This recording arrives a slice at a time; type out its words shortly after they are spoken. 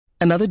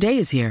Another day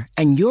is here,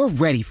 and you're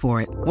ready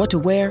for it. What to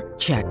wear?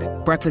 Check.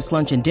 Breakfast,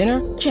 lunch, and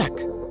dinner? Check.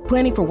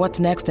 Planning for what's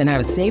next and how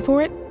to save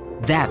for it?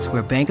 That's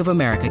where Bank of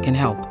America can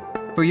help.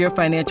 For your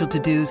financial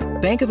to-dos,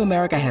 Bank of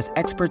America has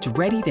experts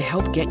ready to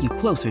help get you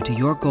closer to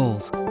your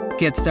goals.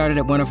 Get started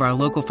at one of our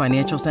local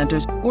financial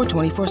centers or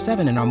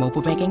 24/7 in our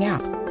mobile banking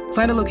app.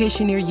 Find a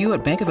location near you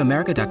at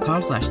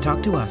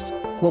bankofamerica.com/talktous.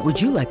 What would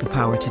you like the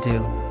power to do?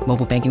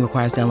 Mobile banking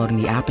requires downloading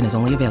the app and is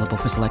only available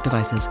for select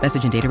devices.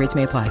 Message and data rates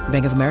may apply.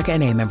 Bank of America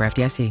N.A., member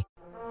FDIC.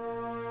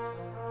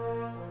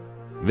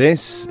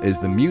 This is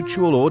the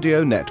Mutual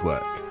Audio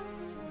Network.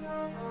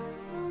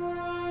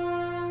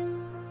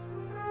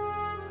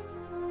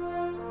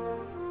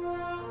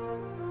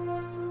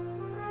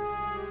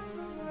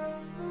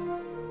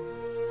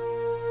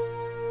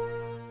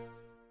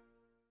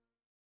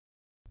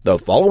 The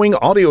following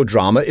audio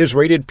drama is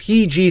rated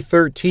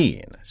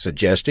PG-13,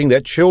 suggesting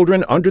that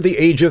children under the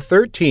age of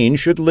 13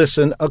 should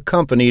listen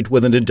accompanied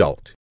with an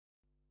adult.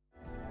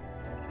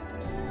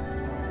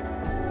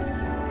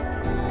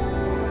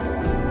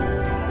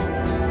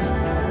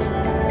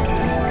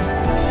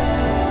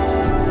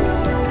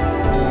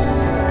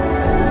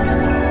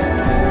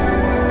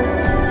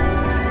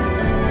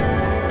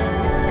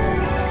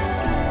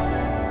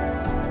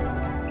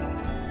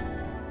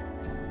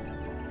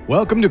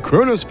 Welcome to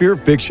Chronosphere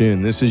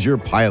Fiction. This is your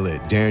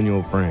pilot,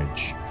 Daniel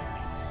French.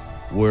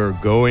 We're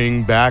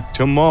going back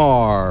to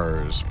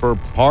Mars for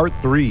part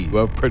 3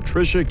 of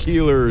Patricia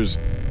Keeler's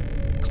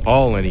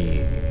Colony.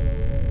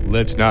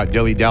 Let's not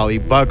dilly-dally,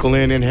 buckle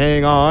in and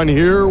hang on.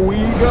 Here we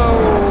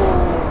go!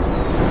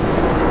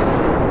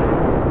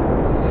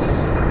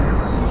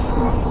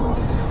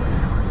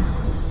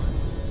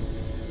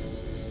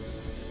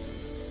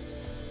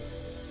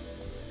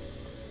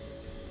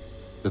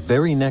 The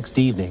very next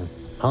evening,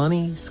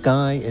 Connie,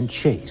 Sky, and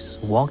Chase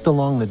walked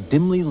along the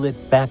dimly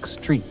lit back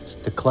streets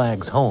to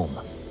Clagg's home.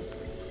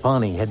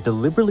 Connie had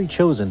deliberately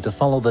chosen to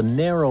follow the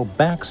narrow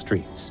back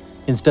streets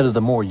instead of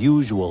the more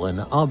usual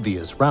and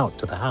obvious route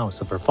to the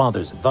house of her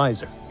father's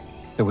advisor.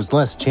 There was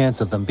less chance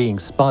of them being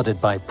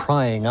spotted by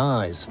prying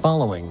eyes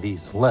following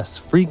these less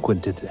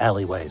frequented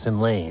alleyways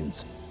and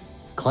lanes.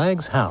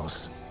 Clagg's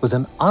house was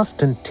an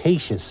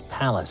ostentatious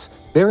palace,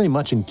 very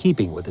much in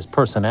keeping with his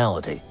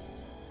personality.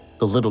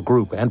 The little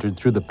group entered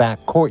through the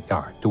back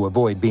courtyard to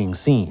avoid being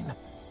seen.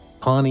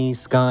 Connie,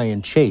 Sky,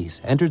 and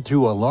Chase entered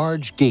through a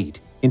large gate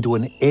into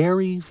an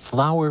airy,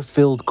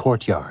 flower-filled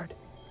courtyard.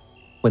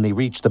 When they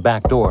reached the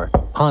back door,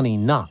 Connie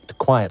knocked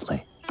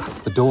quietly.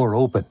 The door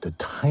opened a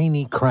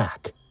tiny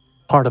crack.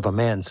 Part of a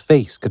man's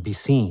face could be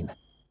seen.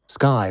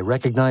 Sky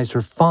recognized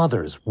her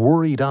father's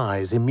worried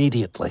eyes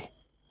immediately.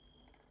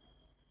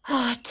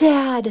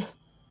 Dad.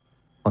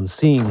 On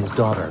seeing his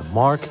daughter,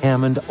 Mark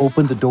Hammond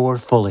opened the door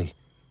fully.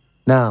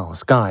 Now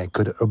Sky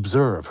could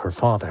observe her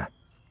father.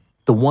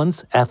 The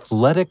once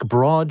athletic,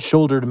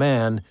 broad-shouldered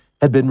man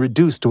had been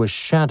reduced to a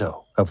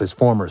shadow of his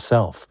former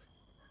self.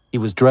 He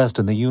was dressed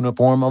in the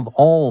uniform of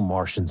all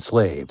Martian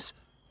slaves,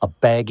 a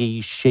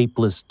baggy,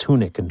 shapeless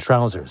tunic and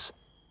trousers.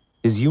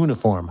 His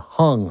uniform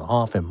hung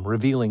off him,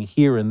 revealing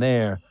here and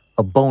there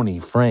a bony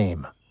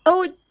frame.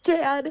 Oh,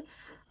 Dad,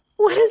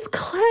 what has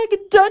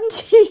Clegg done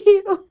to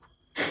you?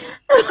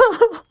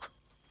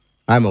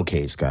 I'm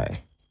okay,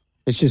 Sky.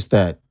 It's just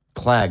that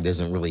Clegg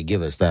doesn't really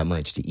give us that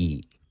much to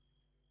eat.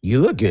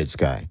 You look good,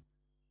 Sky.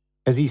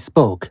 As he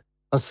spoke,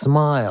 a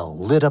smile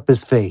lit up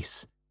his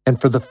face, and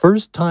for the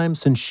first time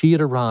since she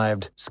had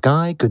arrived,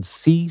 Sky could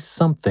see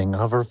something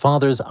of her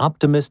father's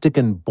optimistic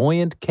and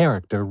buoyant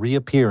character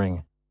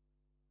reappearing.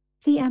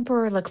 The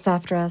Emperor looks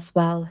after us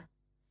well.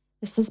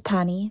 This is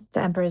Pani,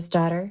 the Emperor's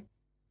daughter.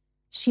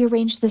 She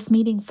arranged this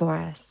meeting for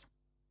us.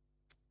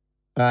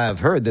 I've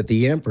heard that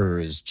the Emperor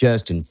is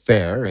just and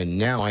fair, and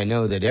now I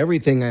know that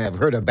everything I have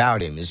heard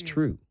about him is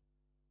true.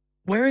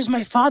 Where is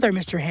my father,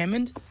 Mr.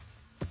 Hammond?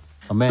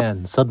 A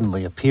man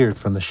suddenly appeared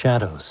from the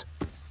shadows.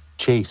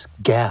 Chase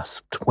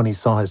gasped when he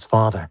saw his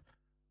father,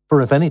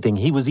 for if anything,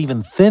 he was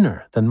even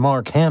thinner than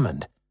Mark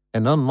Hammond,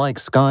 and unlike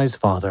Sky's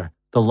father,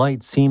 the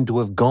light seemed to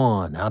have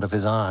gone out of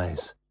his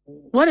eyes.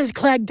 What has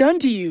Clegg done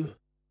to you?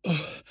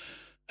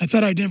 I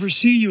thought I'd never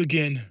see you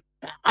again.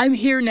 I'm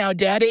here now,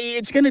 Dad.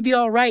 It's going to be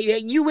all right.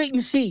 You wait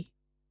and see.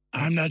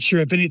 I'm not sure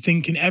if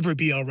anything can ever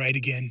be all right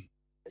again.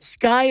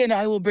 Sky and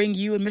I will bring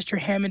you and Mr.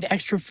 Hammond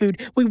extra food.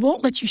 We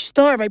won't let you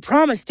starve, I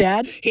promise,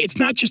 Dad. It's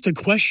not just a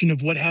question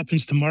of what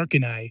happens to Mark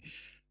and I.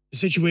 The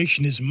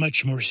situation is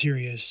much more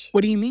serious.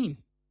 What do you mean?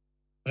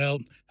 Well,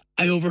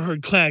 I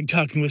overheard Clegg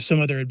talking with some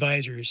other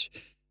advisors.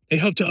 They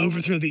hope to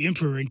overthrow the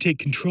Emperor and take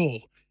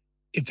control.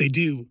 If they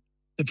do,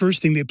 the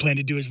first thing they plan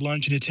to do is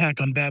launch an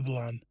attack on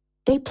Babylon.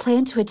 They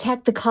plan to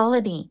attack the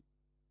colony.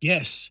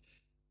 Yes,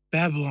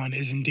 Babylon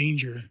is in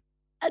danger.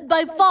 And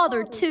my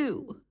father,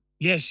 too.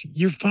 Yes,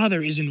 your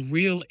father is in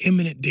real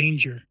imminent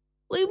danger.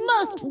 We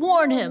must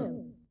warn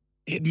him.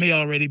 It may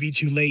already be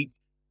too late.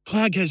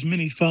 Clegg has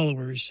many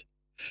followers.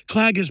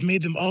 Clegg has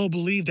made them all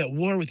believe that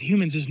war with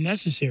humans is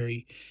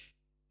necessary.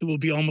 It will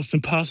be almost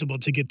impossible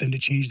to get them to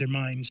change their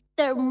minds.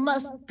 There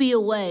must be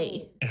a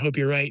way. I hope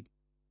you're right.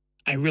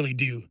 I really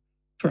do.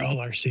 for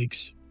all our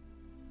sakes.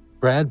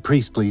 Brad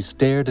Priestley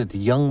stared at the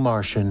young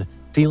Martian,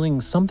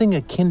 feeling something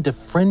akin to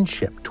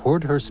friendship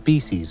toward her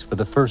species for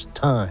the first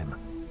time.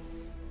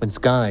 When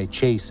Sky,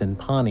 Chase, and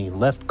Pawnee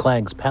left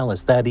Clagg's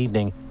palace that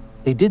evening,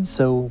 they did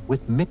so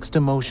with mixed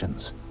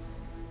emotions.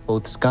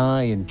 Both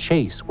Sky and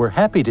Chase were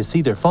happy to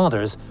see their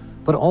fathers,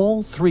 but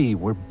all three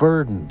were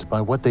burdened by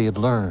what they had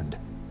learned.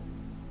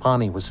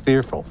 Pawnee was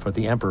fearful for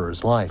the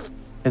Emperor's life,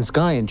 and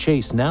Sky and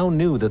Chase now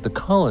knew that the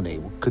colony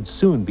could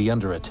soon be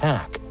under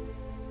attack.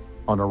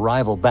 On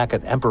arrival back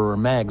at Emperor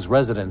Mag's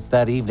residence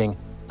that evening,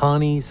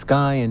 Pawnee,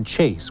 Sky, and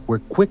Chase were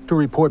quick to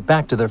report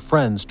back to their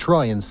friends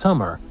Troy and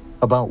Summer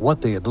about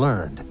what they had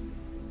learned.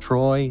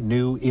 Troy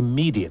knew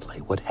immediately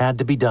what had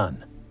to be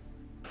done.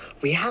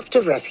 We have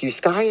to rescue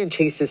Sky and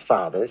Chase's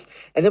fathers,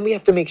 and then we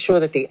have to make sure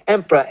that the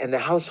Emperor and the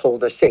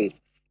household are safe.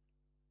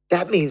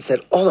 That means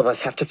that all of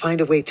us have to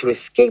find a way to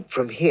escape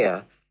from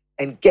here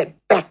and get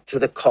back to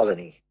the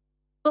colony.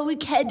 But we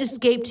can't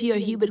escape to your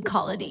human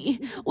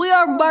colony. We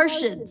are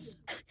Martians.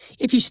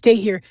 If you stay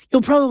here,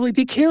 you'll probably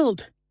be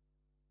killed.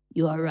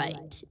 You are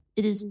right.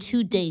 It is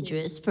too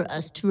dangerous for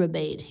us to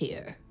remain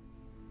here.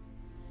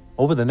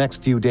 Over the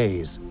next few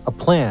days, a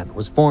plan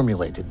was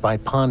formulated by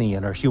Pawnee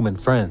and her human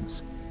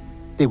friends.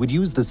 They would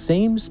use the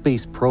same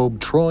space probe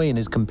Troy and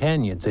his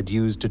companions had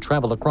used to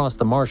travel across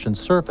the Martian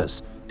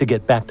surface to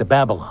get back to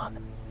Babylon.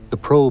 The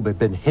probe had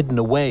been hidden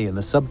away in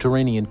the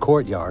subterranean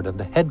courtyard of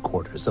the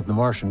headquarters of the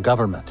Martian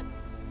government.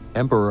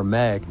 Emperor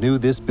Mag knew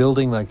this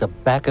building like the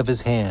back of his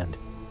hand,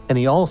 and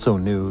he also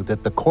knew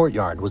that the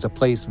courtyard was a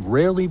place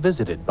rarely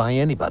visited by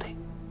anybody.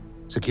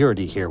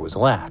 Security here was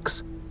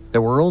lax.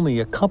 There were only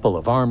a couple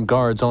of armed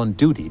guards on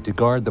duty to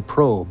guard the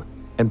probe,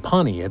 and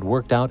Pawnee had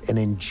worked out an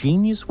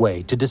ingenious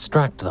way to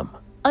distract them.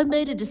 I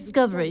made a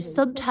discovery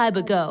some time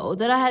ago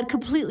that I had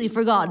completely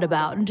forgotten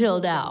about until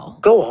now.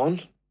 Go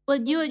on.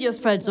 When you and your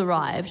friends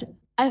arrived,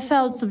 I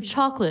found some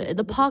chocolate in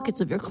the pockets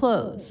of your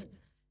clothes.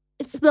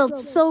 It smelled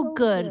so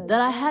good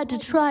that I had to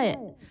try it,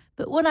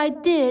 but when I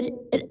did,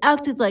 it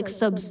acted like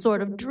some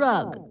sort of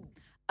drug.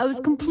 I was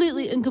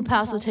completely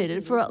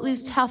incapacitated for at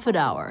least half an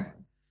hour.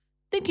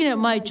 Thinking it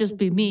might just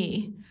be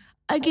me,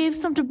 I gave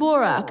some to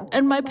Borak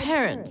and my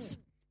parents.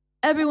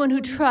 Everyone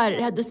who tried it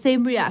had the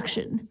same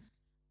reaction.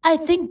 I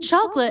think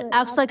chocolate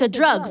acts like a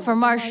drug for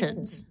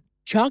Martians.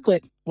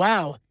 Chocolate?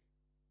 Wow.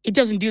 It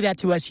doesn't do that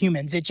to us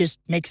humans. It just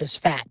makes us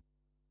fat.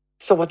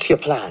 So what's your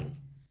plan?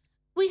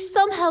 We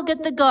somehow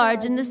get the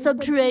guards in the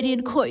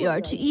subterranean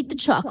courtyard to eat the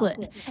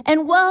chocolate,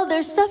 and while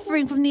they're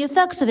suffering from the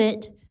effects of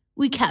it,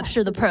 we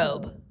capture the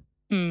probe.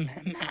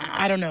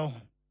 I don't know.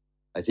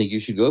 I think you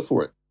should go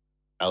for it.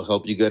 I'll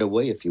help you get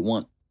away if you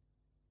want.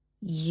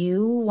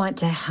 You want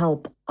to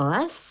help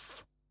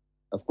us?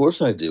 Of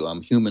course I do.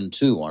 I'm human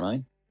too, aren't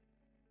I?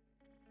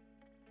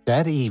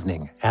 That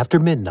evening, after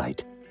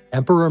midnight,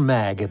 Emperor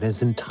Mag and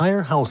his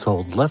entire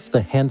household left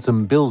the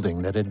handsome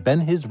building that had been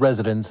his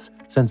residence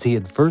since he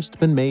had first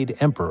been made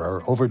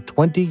emperor over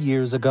 20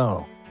 years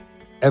ago.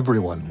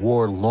 Everyone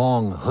wore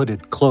long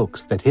hooded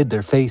cloaks that hid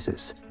their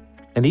faces,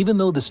 and even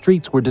though the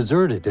streets were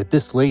deserted at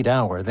this late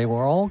hour, they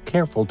were all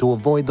careful to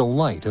avoid the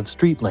light of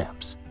street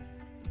lamps.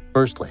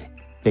 Firstly,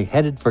 they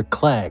headed for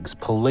Clagg's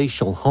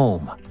palatial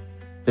home.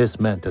 This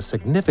meant a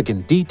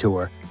significant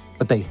detour,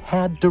 but they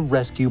had to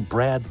rescue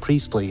Brad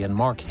Priestley and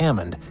Mark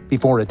Hammond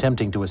before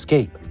attempting to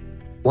escape.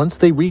 Once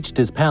they reached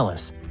his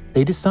palace,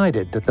 they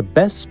decided that the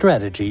best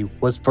strategy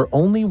was for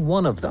only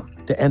one of them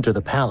to enter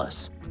the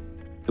palace.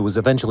 It was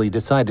eventually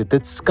decided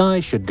that Sky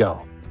should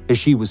go, as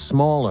she was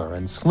smaller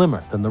and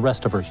slimmer than the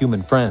rest of her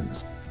human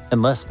friends,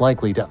 and less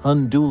likely to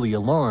unduly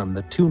alarm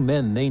the two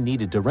men they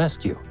needed to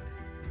rescue.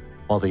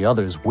 While the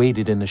others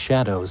waited in the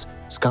shadows,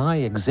 Sky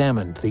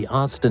examined the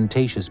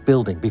ostentatious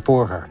building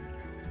before her.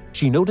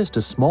 She noticed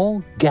a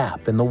small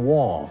gap in the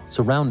wall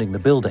surrounding the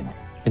building,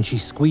 and she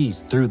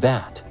squeezed through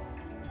that.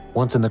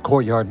 Once in the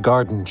courtyard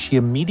garden, she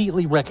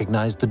immediately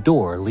recognized the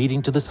door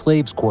leading to the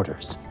slaves'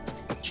 quarters.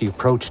 She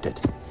approached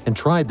it and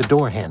tried the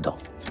door handle.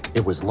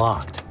 It was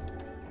locked.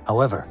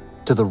 However,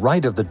 to the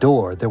right of the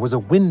door, there was a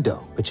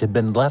window which had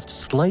been left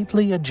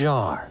slightly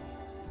ajar.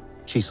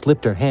 She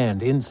slipped her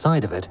hand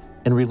inside of it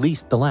and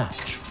released the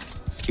latch.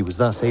 She was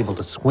thus able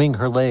to swing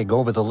her leg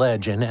over the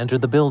ledge and enter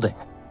the building.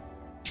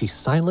 She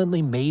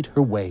silently made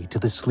her way to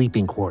the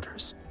sleeping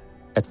quarters.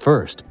 At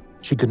first,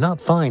 she could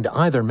not find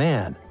either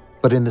man,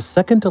 but in the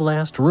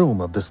second-to-last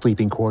room of the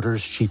sleeping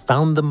quarters, she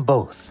found them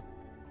both.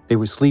 They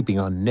were sleeping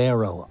on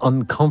narrow,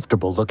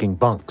 uncomfortable-looking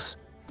bunks.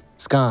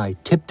 Sky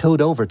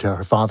tiptoed over to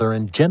her father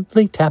and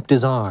gently tapped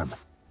his arm.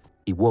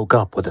 He woke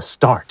up with a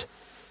start.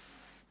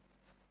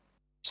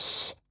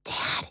 Shh,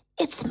 Dad,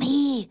 it's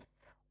me.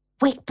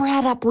 Wake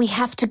Brad up, we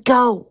have to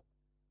go.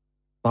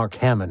 Mark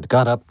Hammond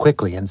got up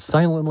quickly and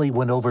silently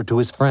went over to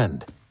his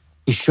friend.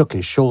 He shook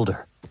his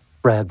shoulder.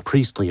 Brad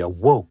Priestley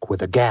awoke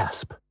with a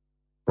gasp.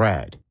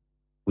 Brad,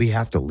 we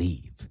have to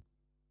leave.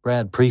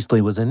 Brad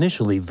Priestley was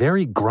initially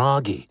very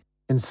groggy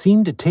and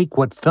seemed to take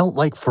what felt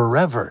like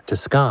forever to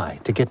Sky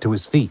to get to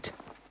his feet.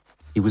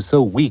 He was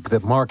so weak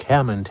that Mark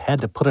Hammond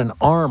had to put an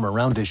arm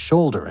around his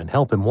shoulder and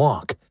help him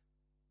walk.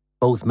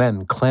 Both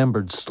men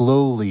clambered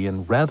slowly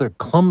and rather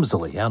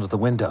clumsily out of the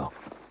window.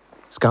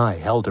 Skye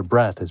held her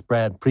breath as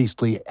Brad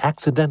Priestley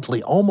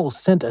accidentally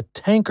almost sent a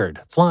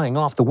tankard flying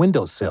off the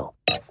windowsill.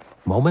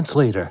 Moments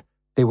later,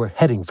 they were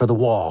heading for the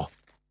wall.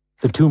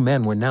 The two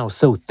men were now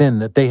so thin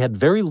that they had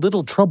very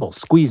little trouble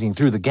squeezing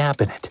through the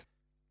gap in it.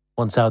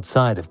 Once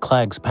outside of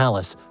Clagg's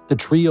palace, the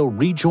trio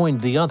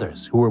rejoined the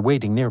others who were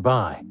waiting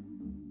nearby.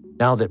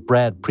 Now that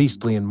Brad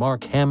Priestley and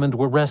Mark Hammond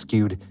were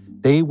rescued,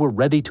 they were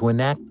ready to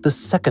enact the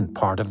second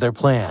part of their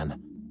plan.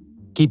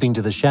 Keeping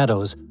to the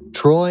shadows,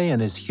 Troy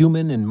and his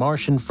human and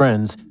Martian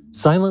friends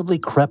silently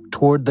crept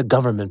toward the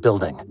government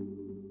building.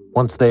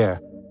 Once there,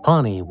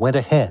 Pawnee went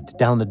ahead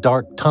down the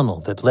dark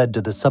tunnel that led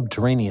to the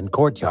subterranean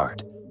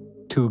courtyard.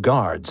 2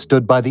 guards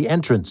stood by the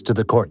entrance to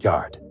the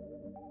courtyard.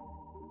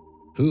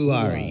 Who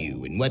are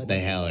you, and what the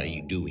hell are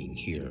you doing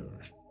here?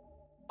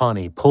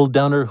 Pawnee pulled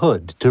down her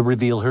hood to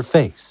reveal her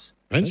face.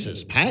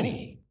 Princess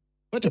Patty?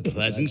 What a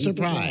pleasant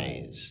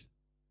surprise.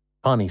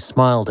 Pawnee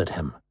smiled at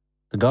him.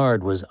 The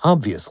guard was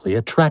obviously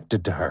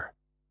attracted to her.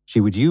 She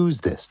would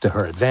use this to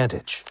her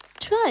advantage.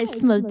 Try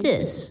some of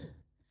this.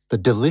 The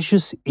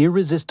delicious,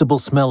 irresistible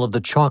smell of the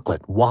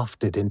chocolate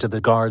wafted into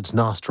the guard's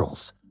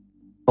nostrils.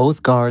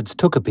 Both guards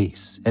took a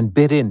piece and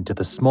bit into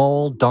the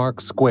small, dark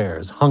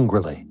squares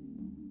hungrily.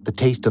 The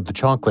taste of the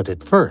chocolate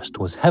at first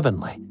was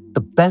heavenly,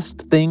 the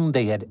best thing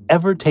they had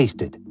ever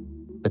tasted.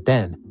 But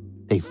then,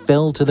 they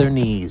fell to their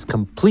knees,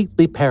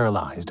 completely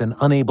paralyzed and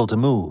unable to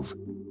move.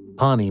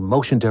 Pawnee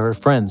motioned to her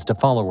friends to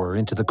follow her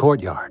into the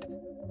courtyard.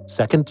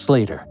 Seconds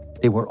later,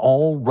 they were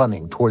all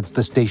running towards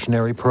the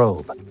stationary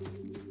probe.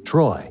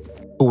 Troy,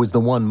 who was the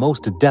one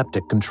most adept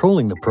at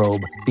controlling the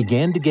probe,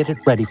 began to get it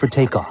ready for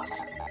takeoff.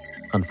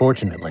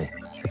 Unfortunately,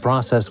 the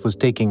process was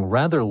taking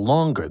rather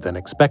longer than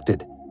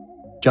expected.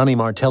 Johnny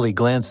Martelli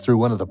glanced through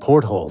one of the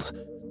portholes.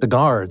 The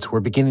guards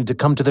were beginning to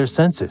come to their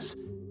senses.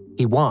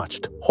 He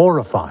watched,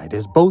 horrified,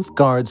 as both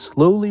guards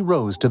slowly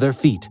rose to their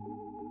feet.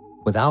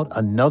 Without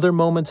another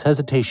moment's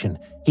hesitation,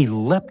 he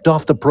leapt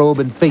off the probe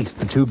and faced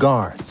the 2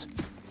 guards.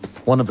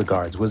 One of the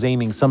guards was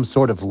aiming some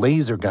sort of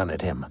laser gun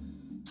at him.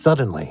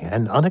 Suddenly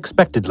and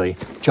unexpectedly,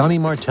 Johnny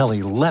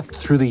Martelli leapt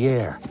through the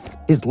air.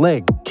 His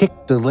leg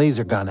kicked the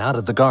laser gun out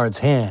of the guard's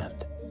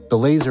hand. The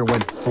laser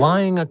went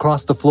flying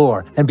across the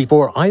floor, and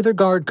before either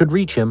guard could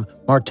reach him,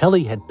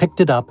 Martelli had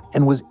picked it up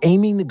and was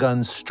aiming the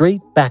gun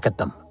straight back at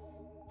them.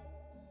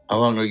 How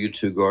long are you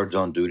 2 guards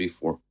on duty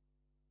for?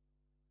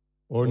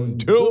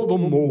 Until the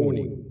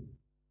morning.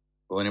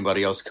 Will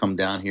anybody else come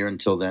down here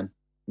until then?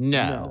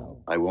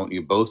 No. I want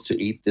you both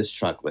to eat this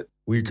chocolate.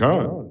 We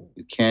can.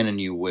 You can and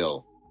you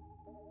will.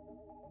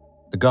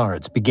 The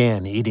guards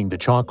began eating the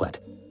chocolate,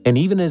 and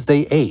even as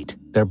they ate,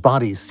 their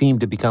bodies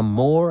seemed to become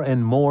more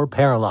and more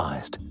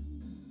paralyzed.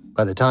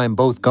 By the time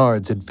both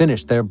guards had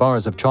finished their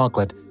bars of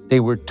chocolate, they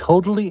were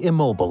totally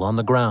immobile on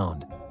the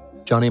ground.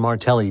 Johnny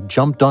Martelli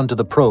jumped onto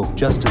the probe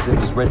just as it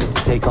was ready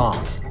to take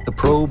off. The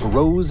probe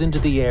rose into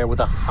the air with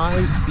a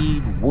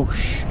high-speed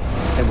whoosh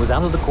and was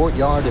out of the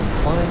courtyard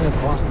and flying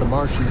across the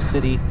Martian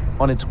city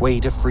on its way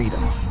to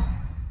freedom.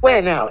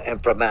 Where now,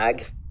 Emperor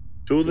Mag?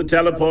 To the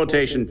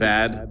teleportation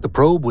pad. The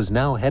probe was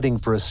now heading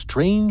for a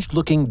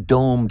strange-looking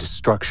domed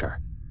structure.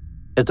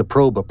 As the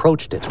probe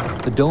approached it,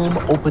 the dome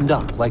opened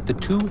up like the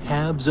 2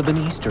 halves of an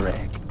Easter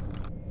egg.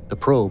 The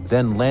probe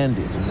then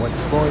landed in what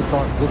Troy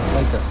thought looked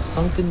like a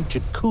sunken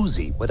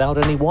jacuzzi without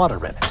any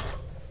water in it.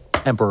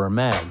 Emperor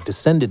Mag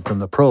descended from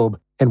the probe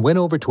and went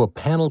over to a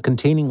panel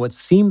containing what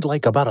seemed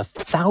like about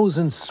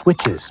 1,000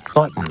 switches,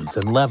 buttons,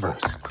 and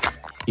levers.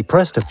 He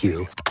pressed a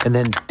few and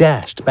then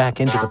dashed back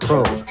into the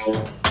probe.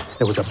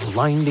 There was a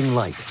blinding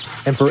light,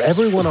 and for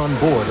everyone on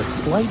board, a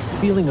slight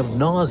feeling of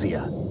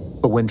nausea.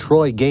 But when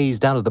Troy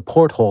gazed out of the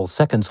porthole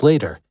seconds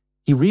later,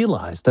 he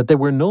realized that they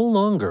were no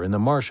longer in the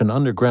Martian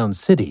underground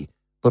city,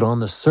 but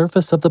on the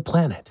surface of the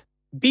planet.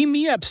 Beam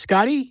me up,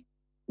 Scotty.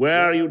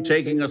 Where are you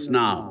taking us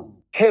now?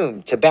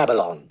 Home to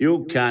Babylon.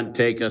 You can't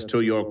take us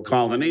to your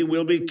colony.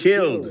 We'll be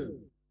killed.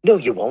 No,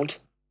 you won't.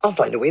 I'll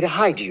find a way to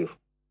hide you.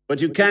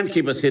 But you can't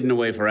keep us hidden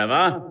away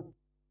forever.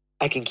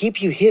 I can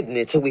keep you hidden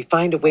until we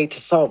find a way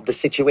to solve the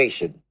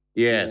situation.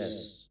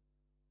 Yes.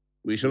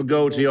 We shall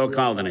go to your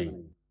colony.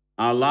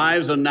 Our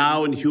lives are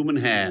now in human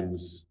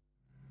hands.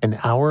 An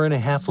hour and a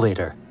half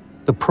later,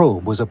 the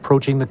probe was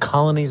approaching the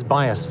colony's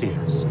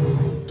biospheres.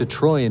 To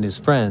Troy and his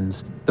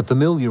friends, the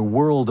familiar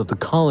world of the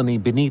colony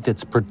beneath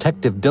its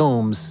protective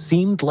domes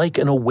seemed like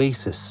an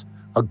oasis,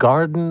 a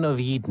Garden of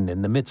Eden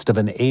in the midst of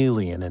an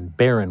alien and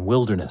barren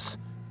wilderness.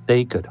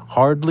 They could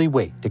hardly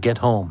wait to get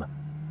home.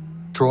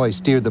 Troy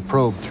steered the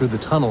probe through the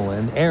tunnel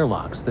and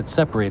airlocks that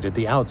separated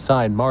the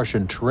outside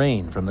Martian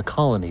terrain from the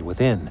colony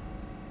within.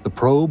 The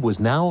probe was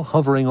now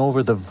hovering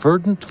over the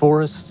verdant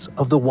forests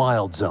of the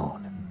Wild Zone.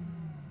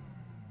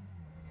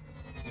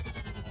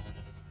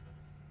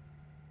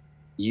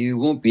 You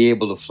won't be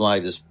able to fly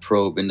this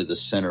probe into the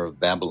center of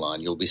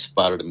Babylon. You'll be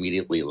spotted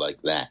immediately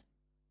like that.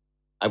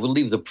 I will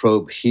leave the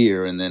probe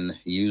here and then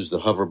use the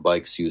hover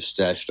bikes you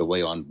stashed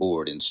away on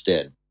board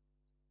instead.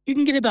 You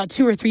can get about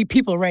 2 or 3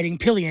 people riding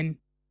pillion.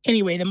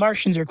 Anyway, the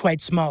Martians are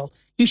quite small.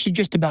 You should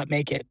just about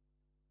make it.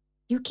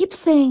 You keep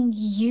saying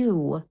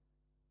you.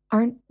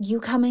 Aren't you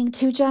coming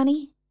too,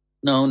 Johnny?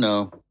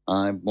 No.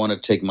 I want to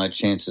take my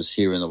chances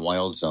here in the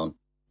Wild Zone.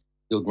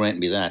 You'll grant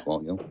me that,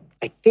 won't you?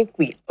 I think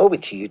we owe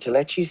it to you to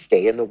let you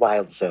stay in the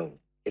Wild Zone,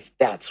 if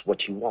that's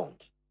what you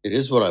want. It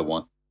is what I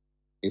want.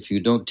 If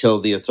you don't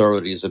tell the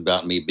authorities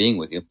about me being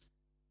with you,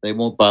 they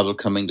won't bother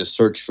coming to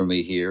search for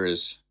me here,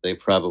 as they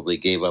probably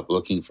gave up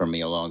looking for me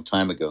a long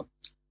time ago.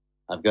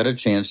 I've got a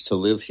chance to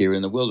live here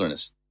in the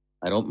wilderness.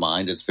 I don't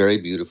mind. It's very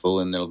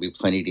beautiful, and there'll be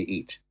plenty to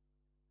eat.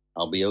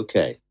 I'll be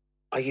okay.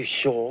 Are you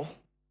sure?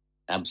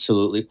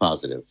 Absolutely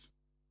positive.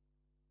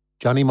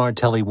 Johnny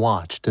Martelli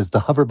watched as the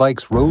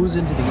hoverbikes rose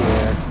into the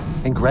air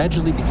and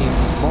gradually became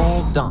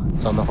small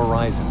dots on the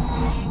horizon.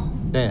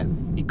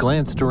 Then he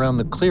glanced around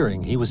the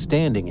clearing he was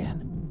standing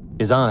in,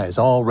 his eyes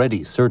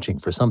already searching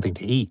for something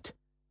to eat.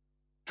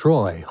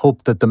 Troy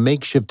hoped that the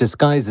makeshift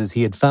disguises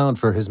he had found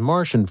for his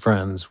Martian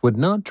friends would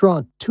not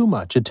draw too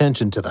much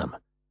attention to them.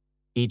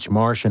 Each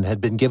Martian had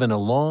been given a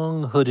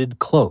long hooded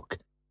cloak.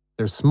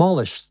 Their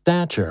smallish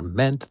stature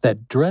meant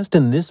that dressed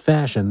in this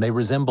fashion they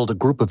resembled a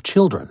group of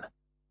children.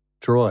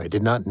 Troy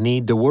did not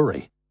need to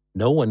worry.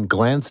 No one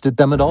glanced at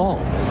them at all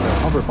as their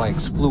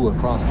hoverbikes flew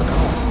across the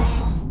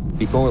colony.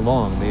 Before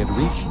long, they had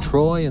reached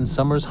Troy and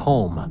Summer's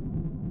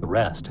home. The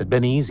rest had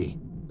been easy.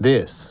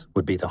 This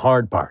would be the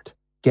hard part,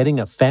 getting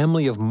a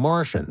family of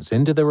Martians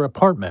into their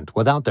apartment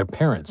without their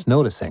parents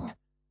noticing.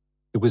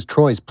 It was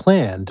Troy's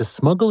plan to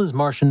smuggle his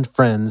Martian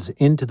friends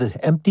into the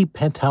empty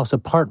penthouse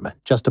apartment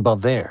just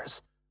above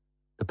theirs.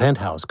 The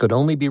penthouse could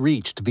only be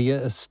reached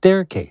via a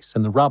staircase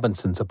in the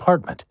Robinsons'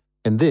 apartment,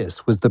 and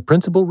this was the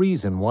principal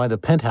reason why the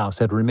penthouse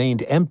had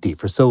remained empty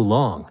for so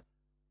long.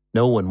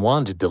 No one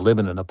wanted to live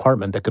in an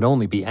apartment that could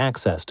only be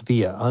accessed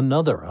via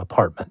another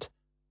apartment.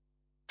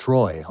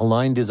 Troy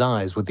aligned his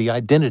eyes with the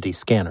identity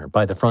scanner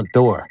by the front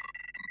door.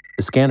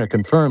 The scanner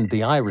confirmed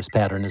the iris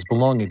pattern as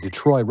belonging to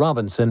Troy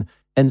Robinson,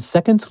 and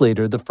seconds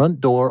later the front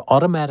door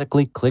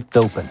automatically clicked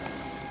open.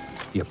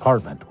 The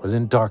apartment was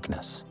in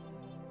darkness.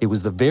 It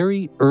was the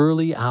very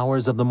early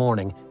hours of the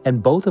morning,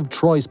 and both of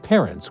Troy's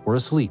parents were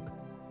asleep.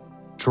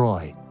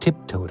 Troy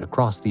tiptoed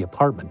across the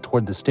apartment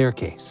toward the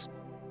staircase.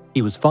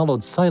 He was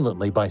followed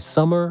silently by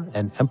Summer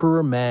and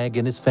Emperor Mag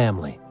and his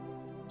family.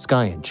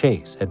 Sky and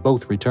Chase had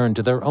both returned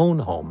to their own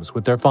homes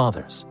with their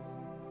fathers.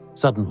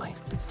 Suddenly,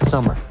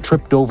 Summer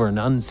tripped over an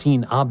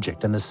unseen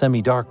object in the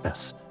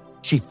semi-darkness.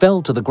 She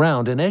fell to the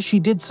ground, and as she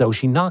did so,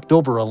 she knocked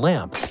over a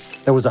lamp.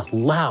 There was a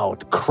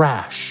loud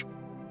crash.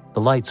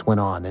 The lights went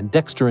on in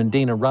Dexter and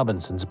Dana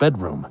Robinson's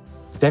bedroom.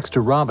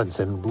 Dexter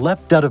Robinson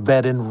leapt out of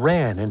bed and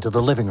ran into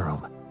the living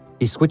room.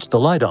 He switched the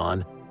light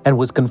on and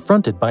was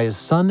confronted by his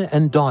son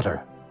and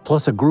daughter,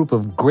 plus a group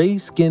of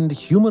gray-skinned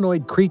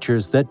humanoid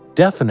creatures that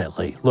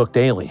definitely looked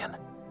alien.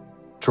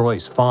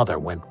 Troy's father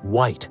went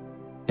white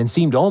and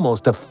seemed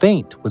almost to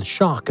faint with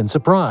shock and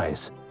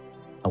surprise.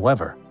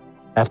 However,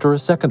 after a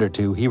second or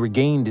two, he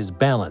regained his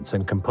balance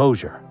and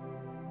composure.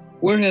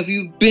 Where have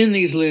you been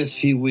these last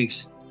few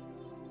weeks?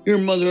 Your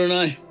mother and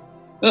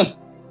I...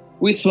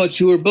 we thought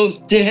you were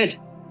both dead.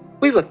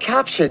 We were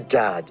captured,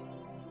 Dad.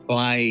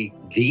 By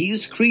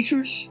these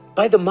creatures?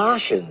 By the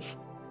Martians.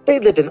 They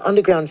live in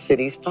underground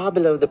cities far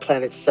below the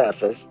planet's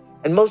surface,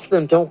 and most of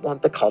them don't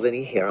want the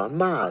colony here on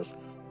Mars.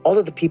 All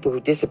of the people who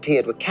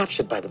disappeared were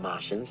captured by the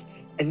Martians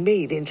and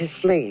made into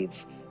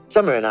slaves.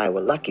 Summer and I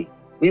were lucky.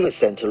 We were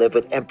sent to live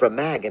with Emperor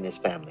Mag and his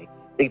family.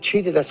 They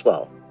treated us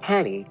well.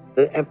 Hanny,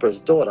 the Emperor's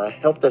daughter,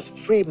 helped us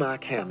free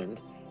Mark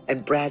Hammond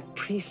and Brad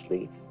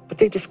Priestley, but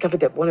they discovered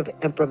that one of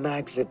Emperor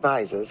Mag's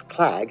advisors,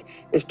 Clag,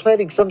 is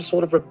planning some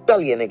sort of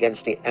rebellion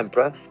against the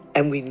Emperor,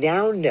 and we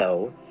now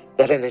know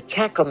that an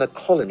attack on the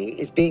colony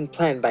is being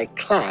planned by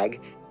Clag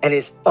and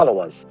his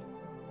followers.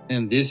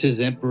 And this is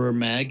Emperor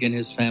Mag and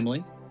his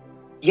family?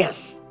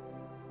 Yes.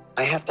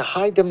 I have to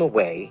hide them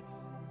away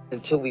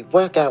until we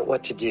work out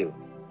what to do.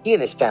 He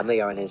and his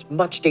family are in as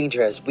much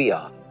danger as we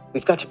are.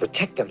 We've got to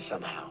protect them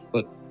somehow.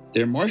 But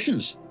they're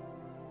Martians.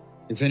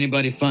 If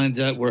anybody finds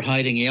out we're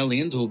hiding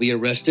aliens, we'll be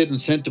arrested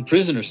and sent to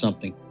prison or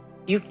something.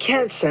 You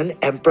can't send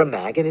Emperor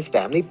Mag and his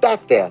family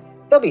back there.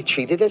 They'll be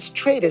treated as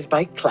traitors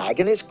by Clag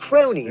and his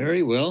cronies.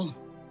 Very well.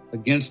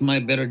 Against my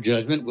better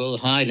judgment, we'll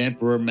hide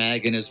Emperor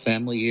Mag and his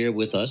family here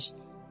with us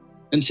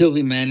until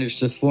we manage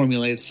to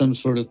formulate some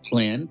sort of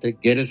plan to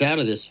get us out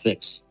of this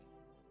fix.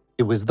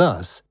 It was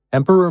thus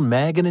Emperor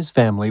Mag and his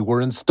family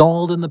were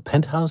installed in the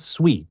penthouse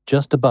suite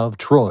just above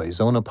Troy's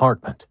own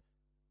apartment.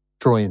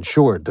 Troy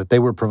ensured that they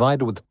were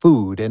provided with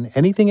food and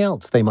anything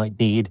else they might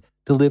need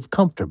to live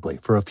comfortably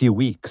for a few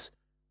weeks.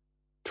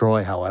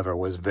 Troy, however,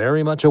 was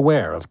very much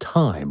aware of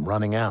time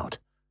running out.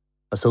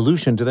 A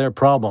solution to their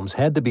problems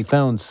had to be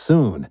found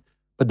soon,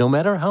 but no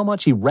matter how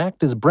much he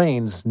racked his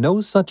brains, no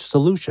such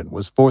solution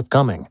was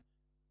forthcoming.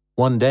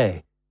 One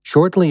day,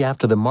 shortly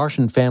after the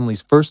Martian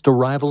family's first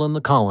arrival in the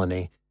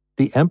colony,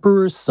 the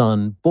Emperor's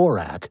son,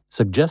 Borak,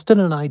 suggested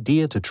an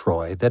idea to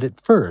Troy that at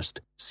first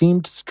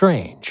seemed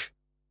strange.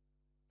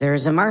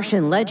 There's a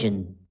Martian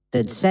legend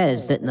that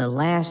says that in the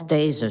last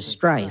days of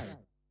strife,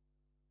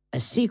 a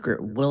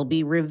secret will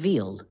be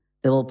revealed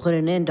that will put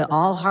an end to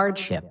all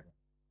hardship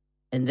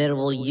and that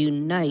will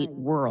unite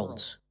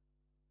worlds.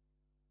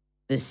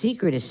 The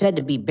secret is said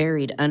to be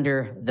buried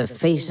under the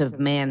Face of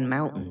Man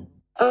Mountain.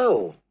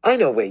 Oh, I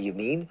know where you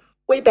mean.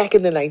 Way back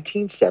in the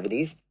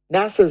 1970s,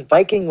 NASA's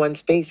Viking 1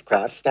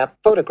 spacecraft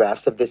snapped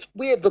photographs of this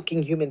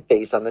weird-looking human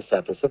face on the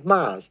surface of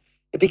Mars.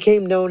 It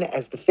became known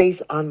as the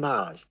Face on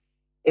Mars.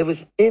 It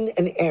was in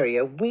an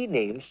area we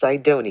named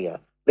Cydonia.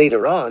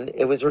 Later on,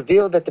 it was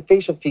revealed that the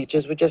facial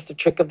features were just a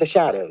trick of the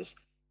shadows.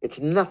 It's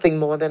nothing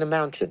more than a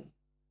mountain.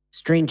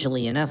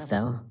 Strangely enough,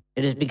 though,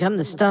 it has become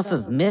the stuff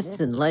of myth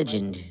and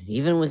legend,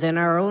 even within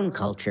our own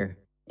culture.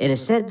 It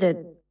is said that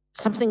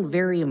something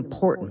very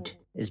important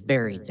is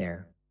buried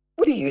there.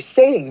 What are you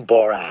saying,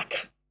 Borak?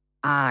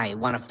 I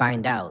want to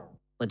find out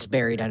what's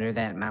buried under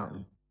that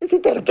mountain.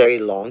 Isn't that a very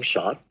long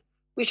shot?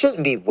 We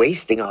shouldn't be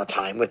wasting our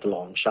time with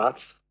long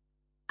shots.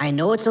 I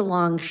know it's a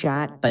long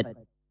shot, but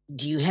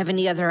do you have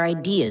any other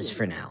ideas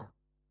for now?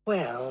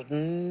 Well,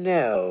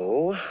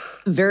 no.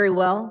 Very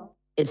well.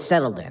 It's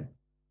settled then.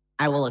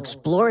 I will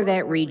explore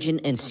that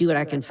region and see what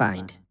I can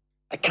find.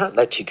 I can't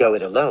let you go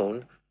it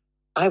alone.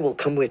 I will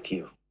come with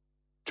you.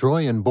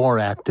 Troy and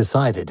Borak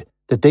decided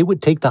that they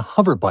would take the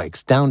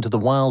hoverbikes down to the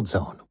Wild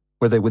Zone,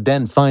 where they would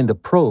then find the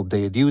probe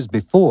they had used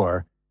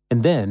before,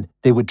 and then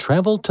they would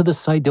travel to the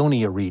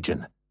Cydonia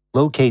region,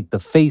 locate the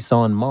Face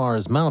on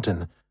Mars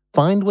mountain,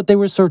 find what they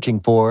were searching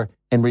for,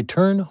 and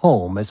return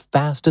home as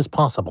fast as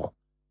possible.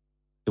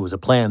 It was a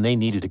plan they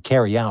needed to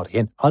carry out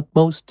in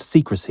utmost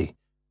secrecy.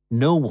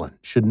 No one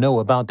should know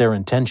about their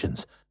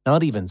intentions,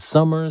 not even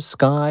Summer,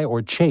 Sky,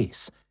 or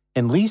Chase,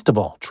 and least of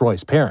all,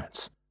 Troy's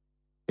parents.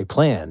 They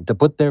planned to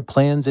put their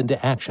plans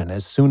into action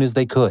as soon as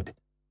they could.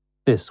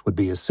 This would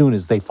be as soon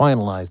as they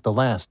finalized the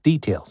last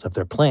details of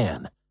their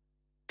plan.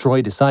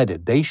 Troy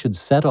decided they should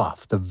set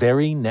off the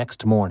very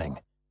next morning.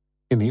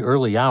 In the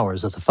early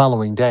hours of the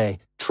following day,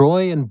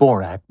 Troy and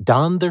Borak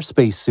donned their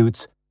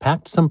spacesuits,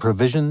 packed some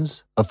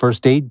provisions, a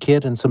first aid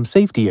kit, and some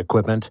safety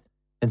equipment,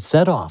 and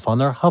set off on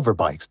their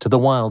hoverbikes to the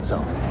Wild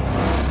Zone.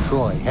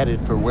 Troy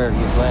headed for where he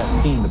had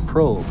last seen the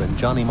probe and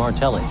Johnny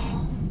Martelli.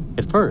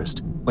 At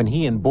first, when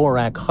he and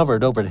Borak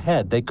hovered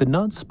overhead, they could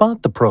not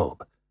spot the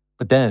probe.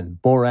 But then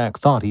Borak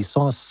thought he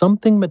saw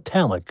something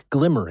metallic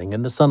glimmering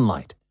in the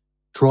sunlight.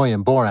 Troy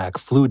and Borak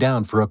flew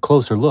down for a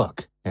closer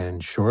look,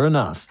 and sure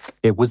enough,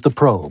 it was the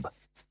probe.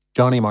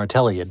 Johnny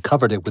Martelli had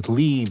covered it with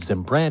leaves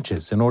and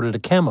branches in order to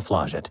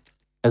camouflage it.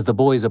 As the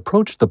boys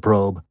approached the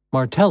probe,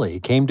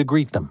 Martelli came to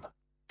greet them.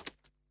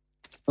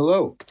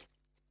 Hello.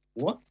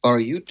 What are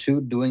you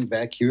two doing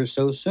back here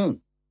so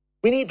soon?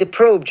 We need the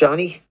probe,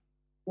 Johnny.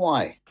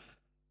 Why?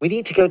 We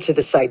need to go to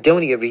the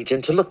Cydonia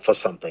region to look for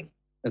something.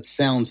 That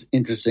sounds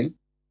interesting.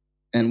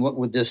 And what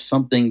would this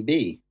something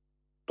be?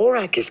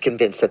 Borak is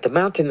convinced that the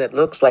mountain that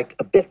looks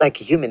a bit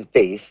like a human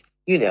face,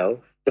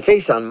 the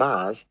face on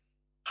Mars,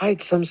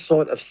 hides some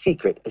sort of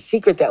secret, a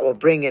secret that will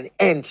bring an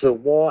end to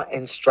war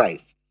and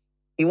strife.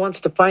 He wants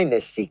to find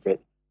this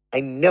secret. I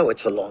know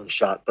it's a long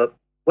shot, but,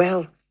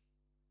 well,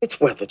 it's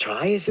worth a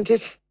try, isn't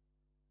it?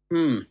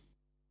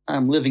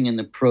 I'm living in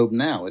the probe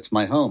now. It's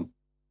my home.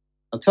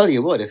 I'll tell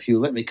you what, if you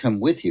let me come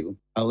with you,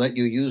 I'll let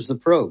you use the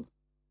probe.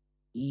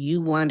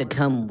 You want to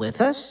come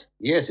with us?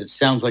 Yes, it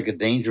sounds like a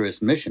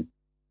dangerous mission.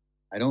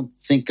 I don't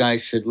think I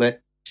should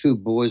let two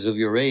boys of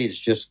your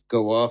age just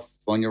go off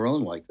on your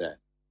own like that.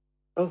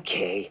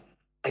 Okay.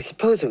 I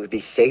suppose it would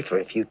be safer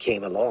if you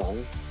came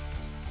along.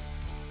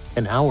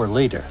 An hour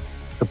later,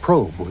 the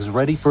probe was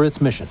ready for its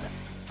mission.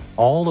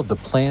 All of the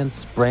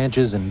plants,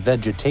 branches, and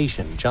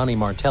vegetation Johnny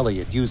Martelli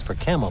had used for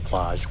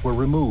camouflage were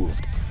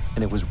removed,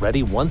 and it was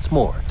ready once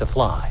more to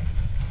fly.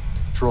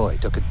 Troy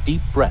took a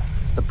deep breath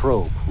as the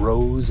probe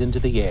rose into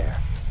the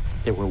air.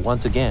 They were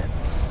once again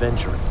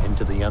venturing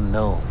into the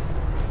unknown.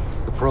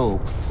 The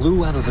probe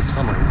flew out of the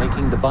tunnel,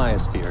 making the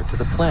biosphere to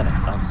the planet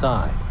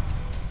outside.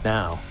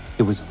 Now,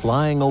 it was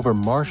flying over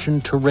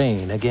Martian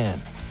terrain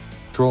again.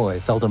 Troy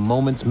felt a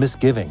moment's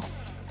misgiving.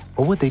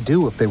 What would they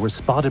do if they were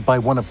spotted by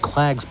one of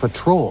Clagg's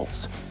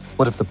patrols?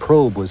 What if the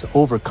probe was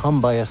overcome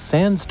by a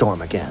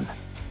sandstorm again?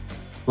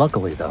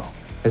 Luckily, though,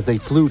 as they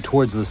flew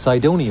towards the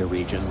Cydonia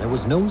region, there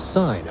was no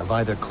sign of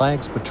either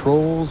Clagg's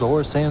patrols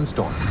or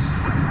sandstorms.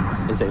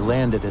 As they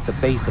landed at the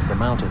base of the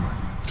mountain,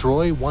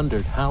 Troy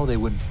wondered how they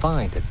would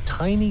find a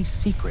tiny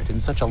secret in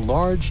such a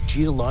large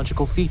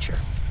geological feature.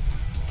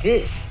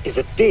 This is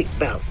a big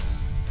mountain.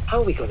 How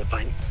are we going to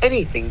find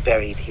anything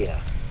buried here?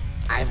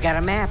 I've got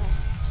a map.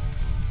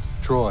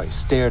 Troy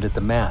stared at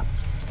the map.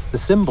 The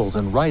symbols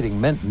and writing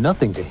meant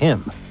nothing to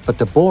him, but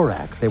to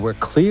Borak they were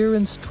clear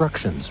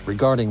instructions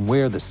regarding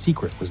where the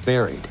secret was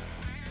buried.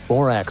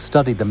 Borak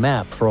studied the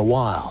map for a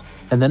while,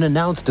 and then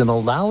announced in a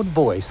loud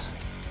voice,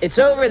 "It's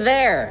over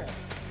there!"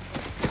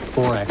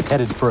 Borak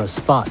headed for a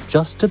spot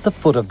just at the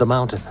foot of the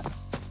mountain.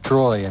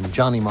 Troy and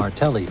Johnny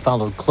Martelli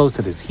followed close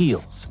at his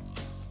heels.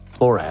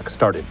 Borak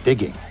started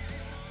digging.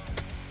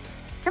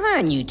 Come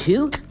on, you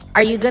two.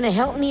 Are you going to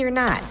help me or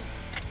not?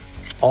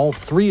 All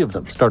three of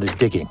them started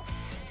digging.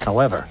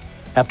 However,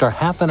 after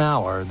half an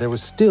hour, there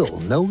was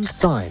still no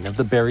sign of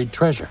the buried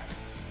treasure.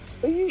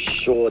 Are you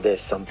sure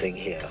there's something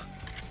here?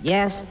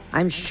 Yes,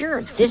 I'm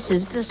sure this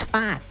is the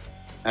spot.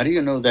 How do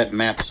you know that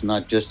map's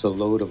not just a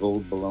load of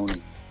old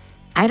baloney?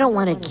 I don't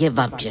want to give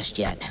up just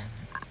yet.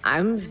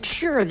 I'm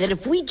sure that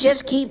if we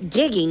just keep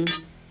digging...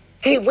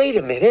 Hey, wait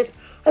a minute.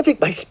 I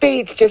think my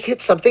spades just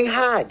hit something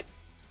hard.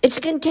 It's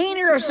a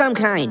container of some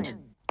kind.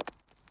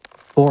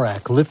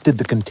 Borak lifted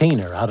the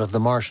container out of the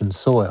Martian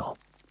soil.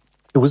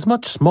 It was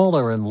much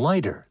smaller and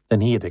lighter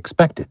than he had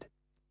expected.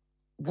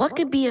 What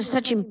could be of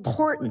such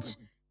importance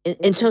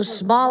in so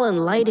small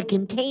and light a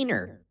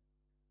container?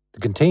 The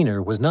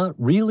container was not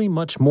really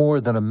much more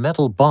than a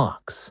metal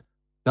box,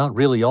 not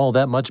really all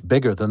that much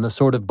bigger than the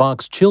sort of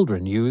box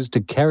children use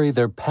to carry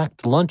their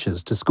packed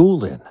lunches to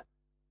school in.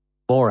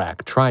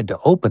 Borak tried to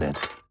open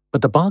it,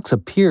 but the box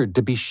appeared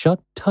to be shut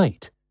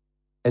tight.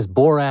 As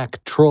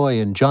Borak, Troy,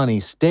 and Johnny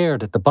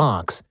stared at the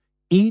box,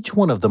 each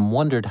one of them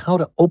wondered how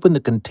to open the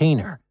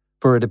container,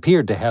 for it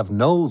appeared to have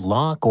no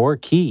lock or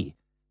key,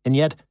 and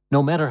yet,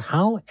 no matter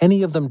how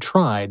any of them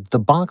tried, the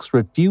box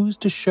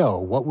refused to show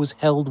what was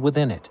held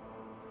within it.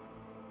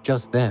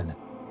 Just then,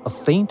 a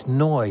faint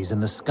noise in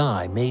the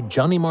sky made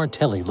Johnny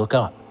Martelli look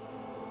up.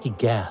 He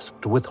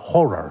gasped with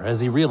horror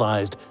as he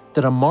realized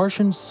that a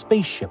Martian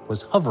spaceship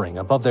was hovering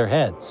above their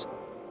heads.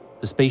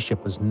 The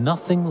spaceship was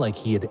nothing like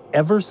he had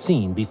ever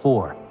seen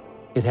before.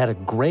 It had a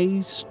gray,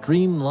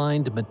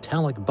 streamlined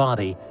metallic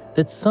body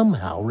that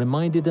somehow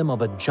reminded him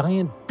of a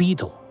giant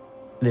beetle,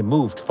 and it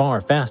moved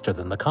far faster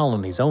than the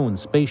colony's own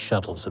space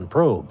shuttles and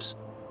probes.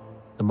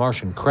 The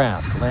Martian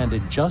craft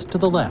landed just to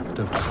the left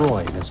of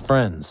Troy and his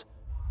friends.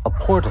 A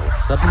portal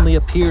suddenly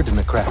appeared in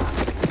the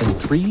craft, and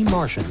 3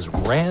 Martians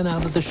ran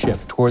out of the ship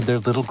toward their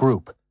little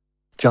group.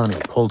 Johnny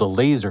pulled a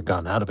laser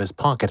gun out of his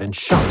pocket and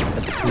shot at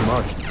the 2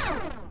 Martians.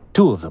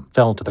 2 of them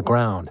fell to the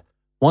ground.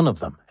 One of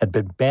them had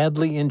been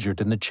badly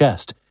injured in the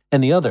chest,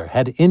 and the other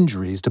had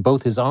injuries to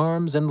both his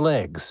arms and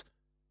legs.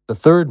 The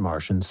 3rd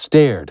Martian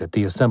stared at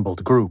the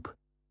assembled group.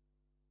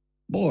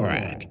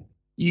 Borak,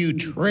 you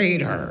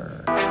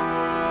traitor!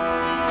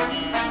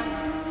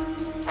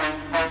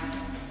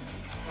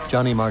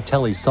 Johnny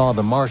Martelli saw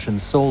the Martian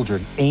soldier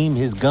aim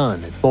his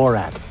gun at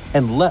Borak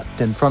and leapt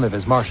in front of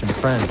his Martian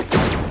friend.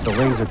 The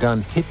laser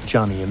gun hit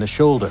Johnny in the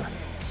shoulder.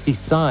 He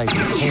sighed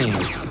with pain,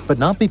 but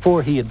not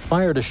before he had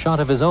fired a shot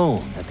of his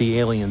own at the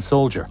alien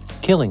soldier,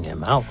 killing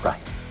him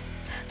outright.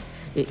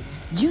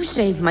 You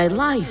saved my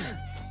life.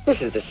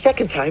 This is the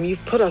 2nd time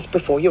you've put us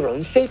before your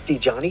own safety,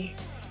 Johnny.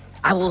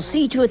 I will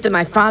see to it that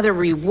my father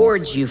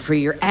rewards you for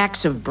your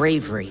acts of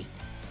bravery.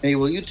 Hey,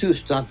 will you 2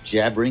 stop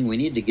jabbering? We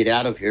need to get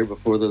out of here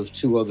before those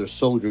 2 other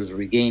soldiers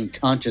regain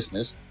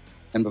consciousness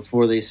and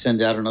before they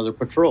send out another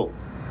patrol.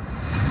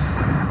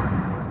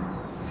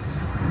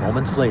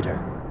 Moments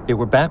later, they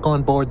were back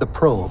on board the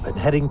probe and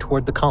heading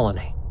toward the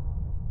colony.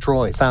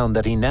 Troy found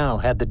that he now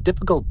had the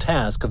difficult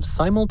task of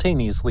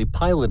simultaneously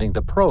piloting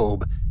the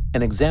probe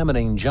and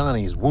examining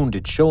Johnny's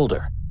wounded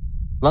shoulder.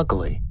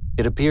 Luckily,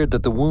 it appeared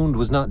that the wound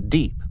was not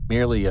deep,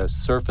 merely a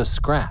surface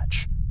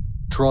scratch.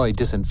 Troy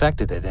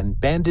disinfected it and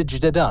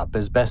bandaged it up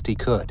as best he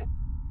could.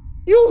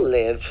 You'll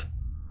live.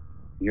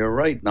 You're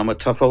right. I'm a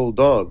tough old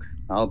dog.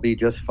 I'll be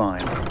just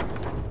fine.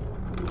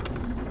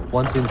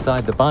 Once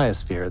inside the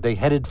biosphere, they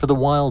headed for the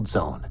wild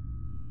zone.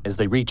 As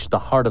they reached the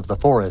heart of the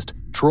forest,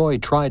 Troy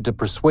tried to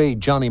persuade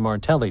Johnny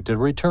Martelli to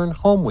return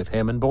home with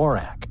him and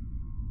Borak.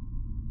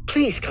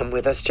 Please come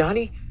with us,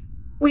 Johnny.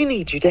 We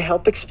need you to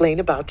help explain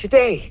about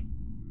today.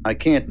 I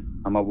can't.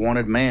 I'm a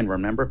wanted man,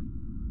 remember?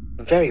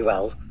 Very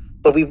well,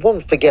 but we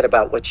won't forget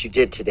about what you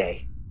did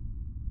today.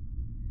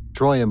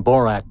 Troy and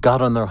Borak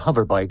got on their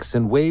hoverbikes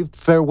and waved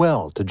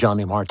farewell to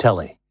Johnny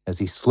Martelli as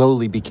he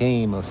slowly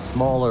became a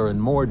smaller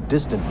and more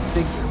distant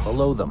figure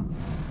below them.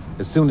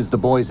 As soon as the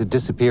boys had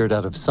disappeared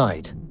out of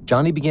sight,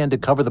 Johnny began to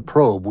cover the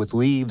probe with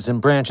leaves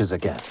and branches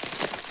again.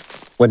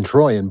 When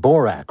Troy and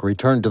Borak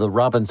returned to the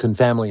Robinson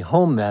family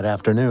home that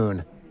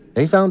afternoon,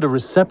 they found a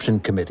reception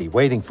committee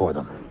waiting for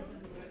them.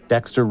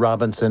 Dexter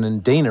Robinson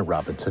and Dana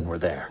Robinson were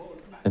there,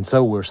 and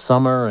so were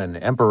Summer and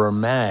Emperor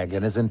Mag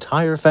and his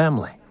entire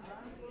family.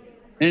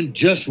 And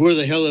just where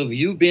the hell have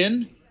you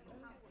been?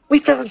 We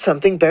found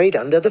something buried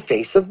under the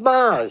face of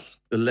Mars.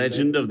 The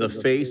legend of the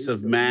face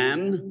of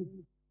man?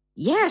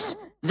 Yes,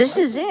 this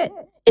is it.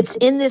 It's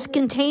in this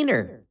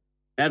container.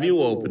 Have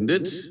you opened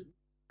it?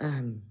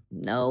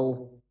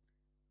 No.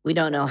 We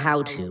don't know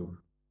how to.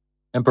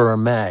 Emperor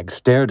Mag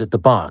stared at the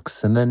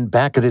box and then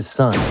back at his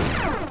son.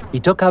 He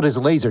took out his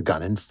laser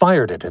gun and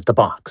fired it at the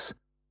box.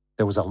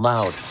 There was a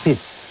loud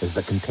hiss as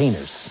the container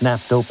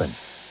snapped open.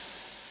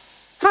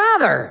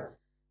 Father!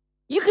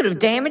 You could have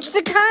damaged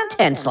the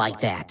contents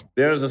like that.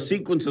 There is a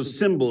sequence of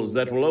symbols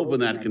that will open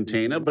that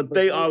container, but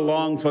they are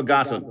long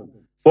forgotten.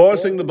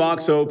 Forcing the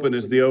box open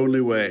is the only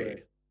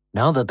way.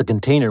 Now that the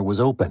container was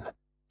open,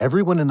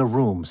 everyone in the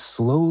room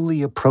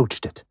slowly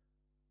approached it.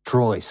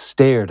 Troy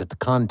stared at the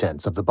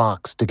contents of the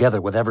box together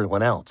with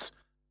everyone else.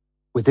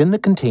 Within the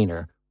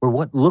container were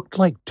what looked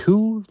like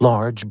 2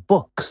 large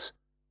books.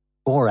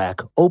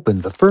 Borak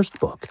opened the first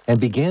book and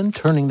began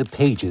turning the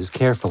pages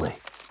carefully.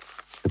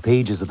 The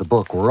pages of the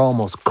book were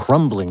almost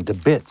crumbling to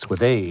bits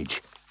with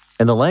age.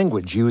 and the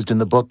language used in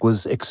the book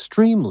was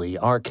extremely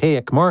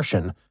archaic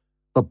Martian,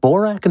 but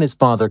Borak and his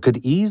father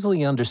could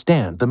easily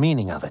understand the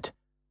meaning of it.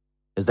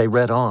 As they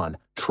read on,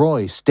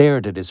 Troy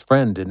stared at his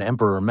friend and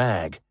Emperor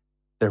Mag.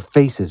 Their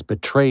faces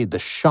betrayed the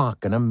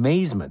shock and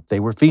amazement they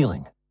were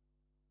feeling.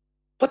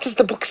 What does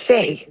the book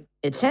say?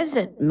 It says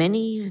that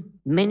many,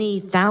 many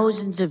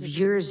thousands of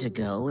years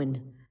ago,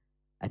 in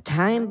a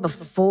time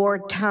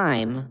before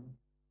time,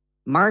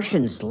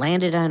 Martians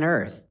landed on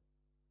Earth.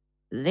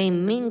 They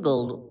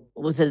mingled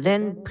with the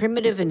then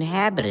primitive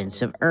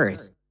inhabitants of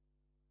Earth,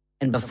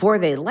 and before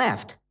they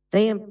left,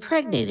 they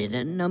impregnated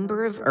a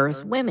number of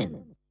Earth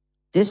women.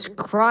 This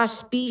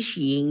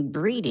cross-speciesing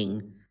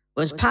breeding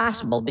was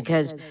possible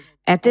because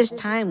at this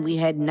time we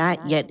had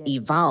not yet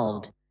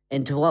evolved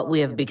into what we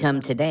have become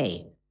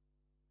today.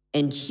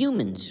 And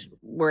humans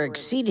were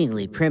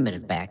exceedingly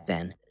primitive back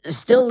then,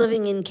 still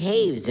living in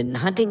caves and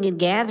hunting and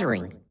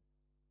gathering.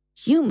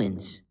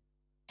 Humans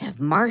have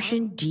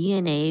Martian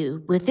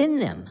DNA within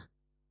them.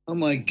 Oh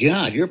my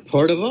God, you're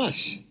part of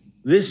us.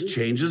 This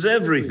changes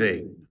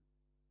everything.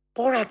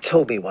 Borak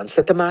told me once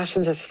that the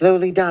Martians are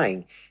slowly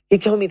dying. He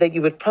told me that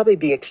you would probably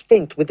be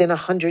extinct within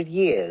 100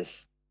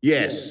 years.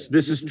 Yes,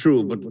 this is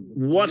true, but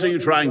what are you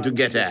trying to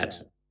get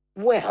at?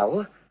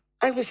 Well,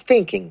 I was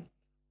thinking,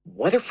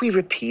 what if we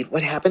repeat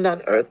what happened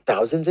on Earth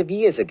thousands of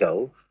years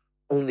ago,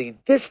 only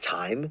this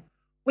time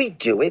we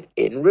do it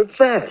in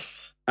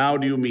reverse? How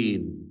do you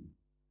mean?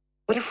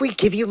 What if we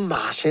give you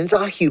Martians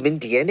our human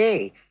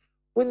DNA?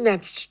 Wouldn't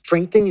that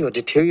strengthen your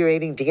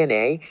deteriorating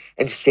DNA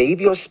and save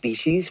your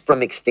species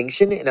from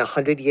extinction in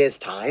 100 years'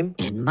 time?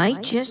 It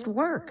might just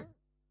work.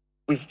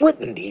 We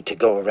wouldn't need to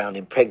go around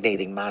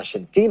impregnating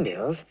Martian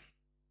females.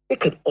 It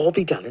could all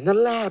be done in the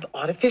lab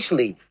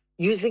artificially,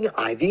 using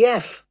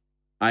IVF.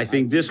 I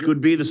think this could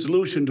be the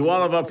solution to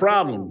all of our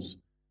problems.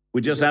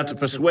 We just have to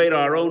persuade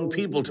our own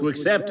people to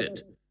accept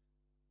it.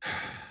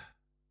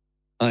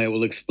 I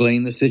will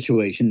explain the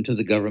situation to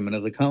the government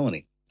of the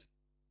colony.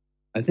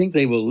 I think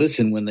they will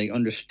listen when they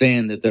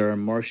understand that there are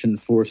Martian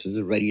forces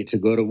ready to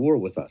go to war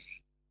with us.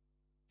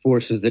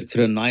 Forces that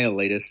could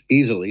annihilate us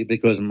easily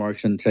because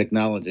Martian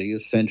technology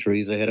is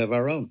centuries ahead of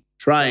our own.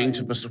 Trying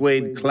to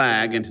persuade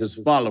Clag and his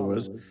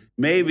followers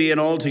may be an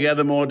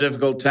altogether more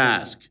difficult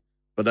task,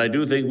 but I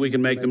do think we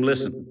can make them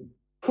listen.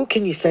 Who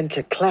can you send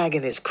to Clag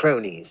and his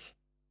cronies?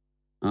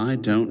 I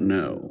don't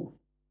know.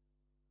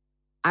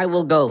 I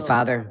will go,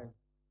 Father.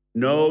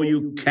 No,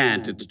 you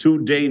can't. It's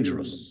too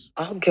dangerous.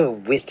 I'll go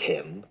with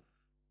him,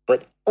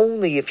 but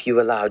only if you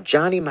allow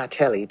Johnny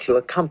Martelli to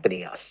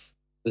accompany us.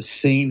 The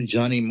same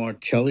Johnny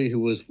Martelli who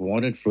was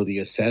wanted for the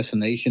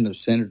assassination of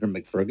Senator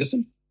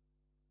McFerguson?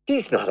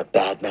 He's not a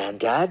bad man,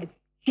 Dad.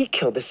 He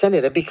killed the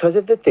senator because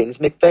of the things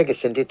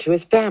McFerguson did to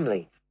his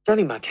family.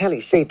 Johnny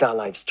Martelli saved our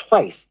lives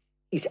twice.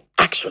 He's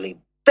actually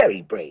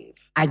very brave.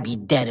 I'd be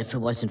dead if it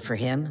wasn't for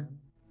him.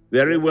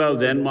 Very well,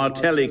 then.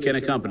 Martelli can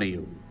accompany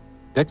you.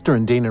 Dexter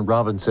and Dana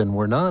Robinson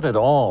were not at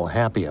all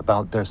happy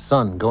about their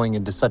son going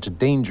into such a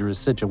dangerous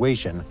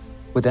situation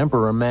with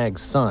Emperor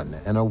Mag's son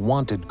and a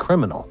wanted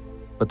criminal.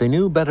 But they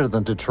knew better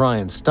than to try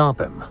and stop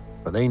him,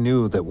 for they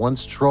knew that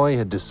once Troy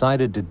had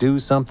decided to do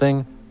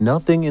something,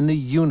 nothing in the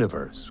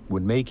universe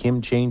would make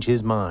him change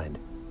his mind.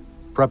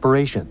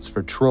 Preparations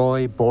for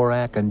Troy,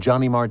 Borak, and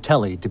Johnny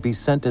Martelli to be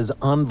sent as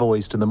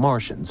envoys to the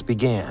Martians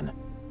began.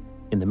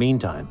 In the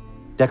meantime,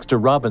 Dexter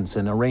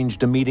Robinson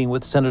arranged a meeting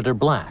with Senator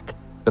Black,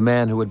 the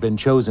man who had been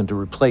chosen to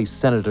replace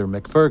Senator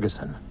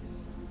McFerguson.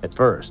 At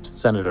first,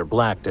 Senator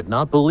Black did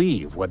not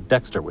believe what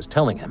Dexter was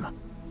telling him.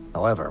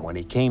 However, when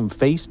he came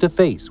face to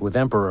face with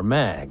Emperor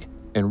Mag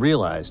and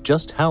realized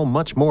just how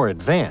much more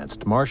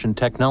advanced Martian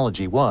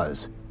technology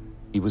was,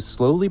 he was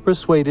slowly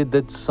persuaded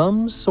that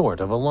some sort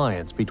of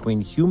alliance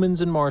between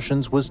humans and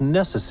Martians was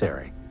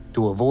necessary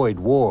to avoid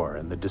war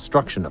and the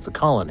destruction of the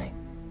colony.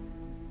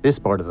 This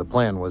part of the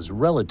plan was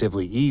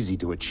relatively easy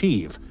to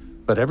achieve,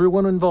 but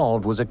everyone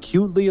involved was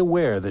acutely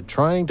aware that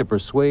trying to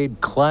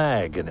persuade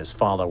Clag and his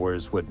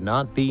followers would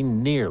not be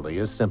nearly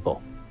as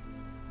simple.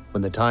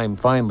 When the time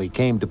finally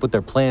came to put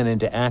their plan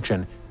into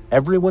action,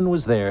 everyone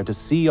was there to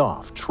see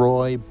off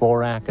Troy,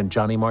 Borak, and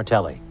Johnny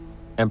Martelli.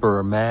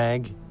 Emperor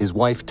Mag, his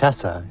wife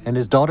Tessa, and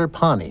his daughter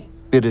Pani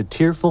bid a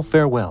tearful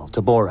farewell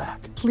to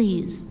Borak.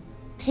 Please,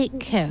 take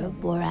care,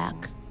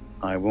 Borak.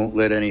 I won't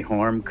let any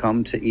harm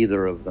come to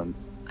either of them.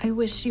 I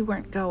wish you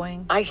weren't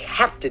going. I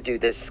have to do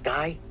this,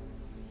 Sky.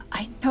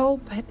 I know,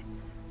 but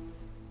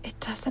it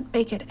doesn't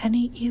make it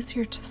any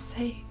easier to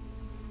say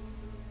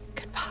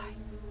goodbye.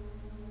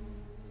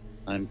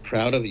 I'm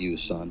proud of you,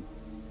 son.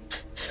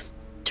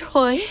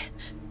 Troy?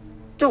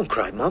 Don't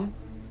cry, Mom.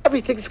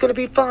 Everything's gonna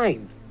be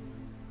fine.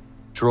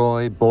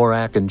 Troy,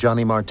 Borak, and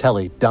Johnny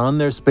Martelli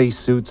donned their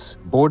spacesuits,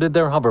 boarded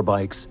their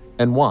hoverbikes,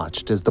 and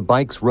watched as the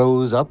bikes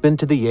rose up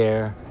into the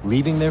air,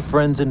 leaving their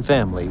friends and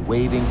family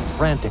waving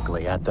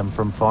frantically at them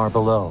from far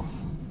below.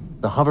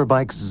 The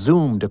hoverbikes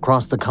zoomed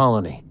across the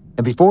colony,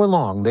 and before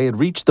long they had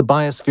reached the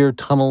biosphere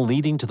tunnel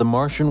leading to the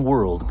Martian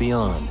world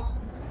beyond.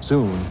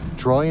 Soon,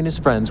 Troy and his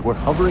friends were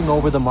hovering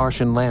over the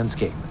Martian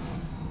landscape.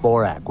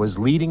 Borak was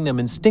leading them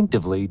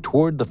instinctively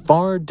toward the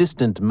far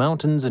distant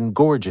mountains and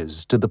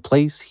gorges to the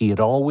place he had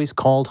always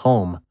called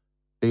home.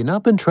 They had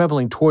not been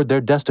traveling toward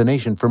their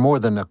destination for more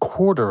than a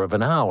quarter of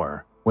an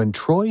hour when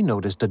Troy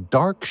noticed a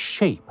dark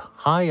shape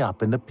high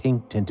up in the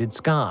pink-tinted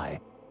sky.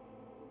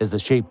 As the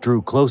shape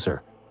drew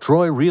closer,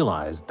 Troy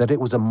realized that it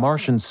was a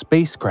Martian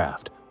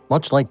spacecraft,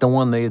 much like the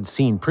one they had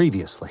seen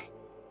previously.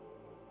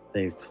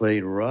 They've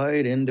played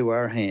right into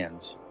our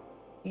hands.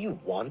 You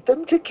want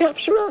them to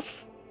capture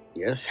us?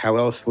 Yes, how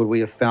else would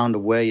we have found a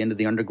way into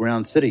the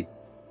underground city?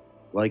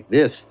 Like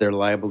this, they're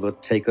liable to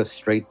take us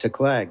straight to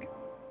Clag.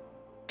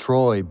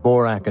 Troy,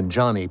 Borak, and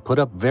Johnny put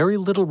up very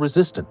little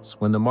resistance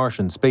when the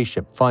Martian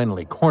spaceship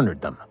finally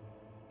cornered them.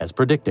 As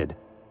predicted,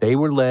 they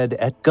were led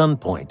at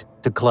gunpoint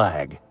to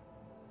Clag.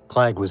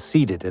 Clag was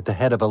seated at the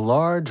head of a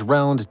large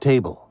round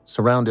table,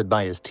 surrounded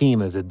by his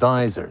team of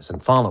advisors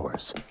and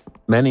followers.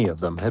 Many of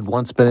them had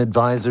once been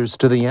advisors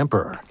to the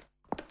Emperor.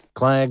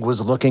 Clag was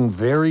looking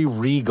very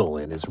regal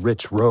in his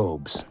rich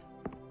robes.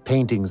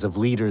 Paintings of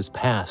leaders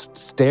past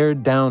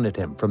stared down at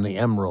him from the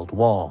emerald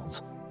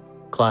walls.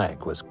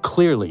 Clag was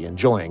clearly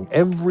enjoying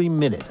every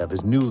minute of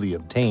his newly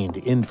obtained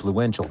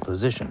influential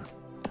position.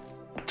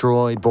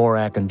 Troy,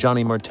 Borak, and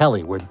Johnny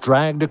Martelli were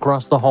dragged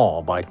across the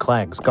hall by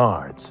Clag's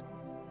guards.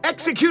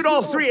 Execute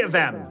all three of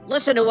them!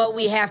 Listen to what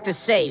we have to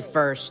say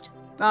first.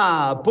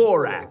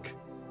 Borak,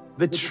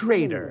 the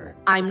traitor.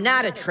 I'm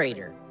not a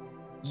traitor.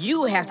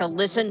 You have to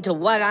listen to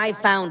what I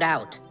found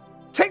out.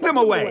 Take them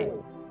away!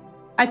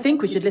 I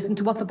think we should listen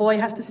to what the boy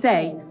has to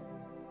say.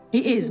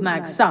 He is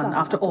Mag's son,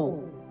 after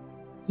all.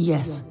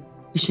 Yes,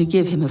 we should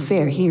give him a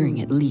fair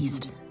hearing at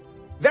least.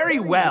 Very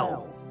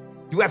well.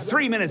 You have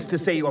 3 minutes to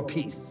say your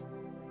piece.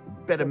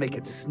 Better make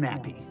it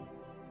snappy.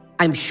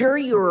 I'm sure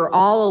you are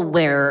all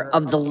aware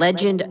of the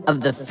legend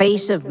of the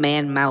Face of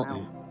Man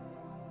Mountain.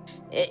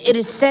 It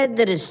is said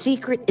that a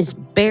secret is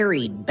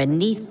buried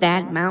beneath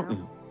that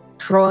mountain.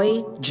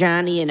 Troy,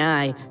 Johnny, and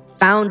I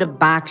found a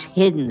box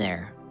hidden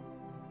there.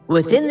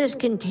 Within this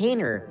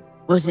container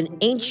was an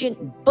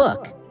ancient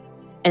book,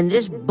 and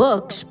this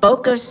book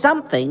spoke of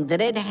something that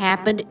had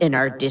happened in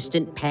our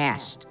distant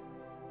past.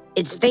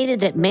 It stated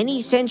that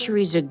many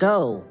centuries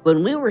ago,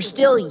 when we were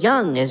still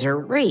young as a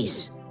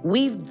race,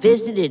 we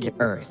visited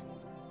Earth,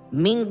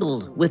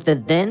 mingled with the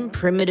then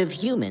primitive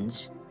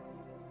humans,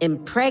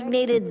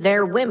 impregnated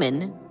their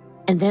women,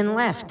 and then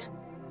left.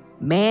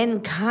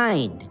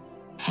 Mankind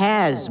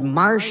has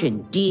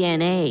Martian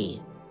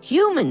DNA.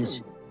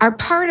 Humans are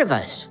part of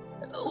us.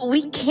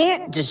 We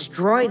can't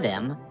destroy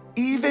them.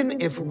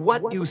 Even if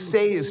what you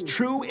say is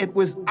true, it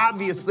was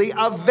obviously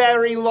a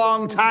very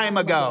long time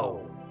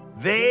ago.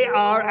 They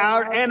are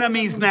our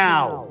enemies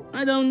now.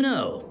 I don't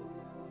know.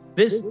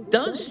 This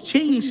does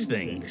change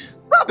things.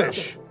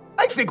 Rubbish!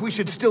 I think we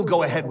should still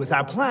go ahead with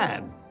our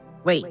plan.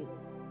 Wait,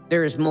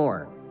 there is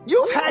more.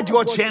 You've had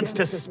your chance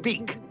to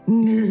speak.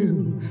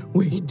 No,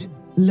 wait.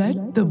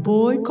 Let the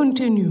boy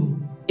continue.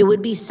 It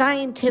would be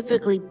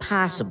scientifically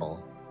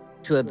possible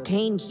to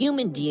obtain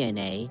human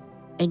DNA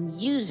and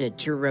use it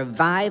to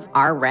revive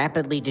our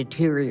rapidly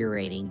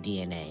deteriorating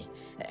DNA.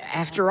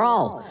 After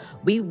all,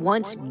 we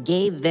once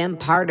gave them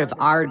part of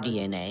our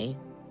DNA.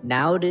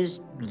 Now it is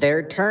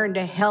their turn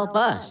to help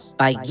us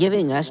by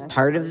giving us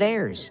part of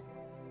theirs.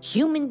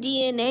 Human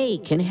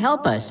DNA can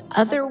help us,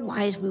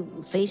 otherwise we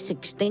will face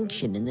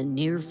extinction in the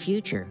near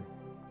future.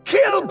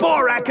 Kill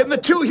Borak and the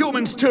two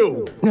humans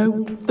too!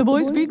 No, the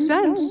boy speaks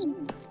sense.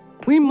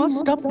 We must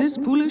stop this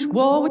foolish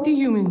war with the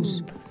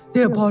humans.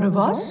 They're part of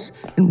us,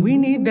 and we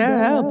need their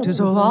help to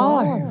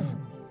survive.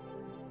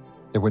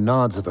 There were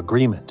nods of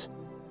agreement.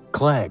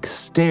 Clag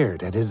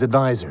stared at his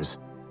advisors.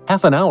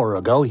 Half an hour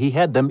ago, he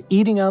had them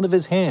eating out of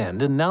his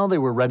hand, and now they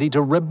were ready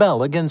to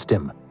rebel against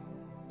him.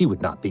 He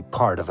would not be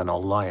part of an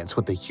alliance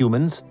with the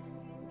humans.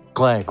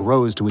 Clag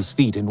rose to his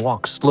feet and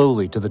walked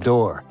slowly to the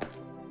door.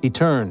 He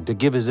turned to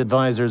give his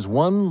advisors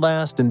one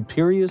last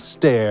imperious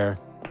stare,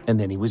 and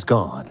then he was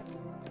gone.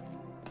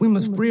 We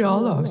must free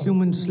all our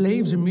human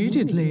slaves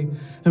immediately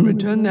and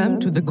return them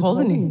to the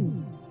colony.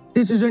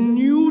 This is a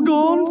new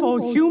dawn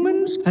for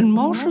humans and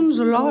Martians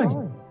alike.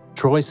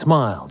 Troy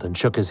smiled and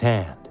shook his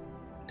hand.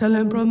 Tell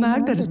Emperor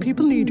Mag that his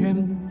people need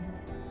him.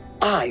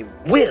 I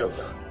will.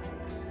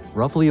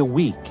 Roughly a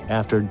week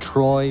after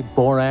Troy,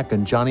 Borak,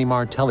 and Johnny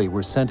Martelli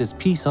were sent as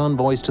peace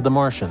envoys to the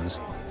Martians,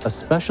 a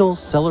special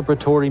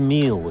celebratory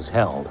meal was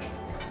held.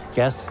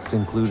 Guests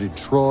included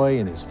Troy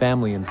and his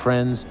family and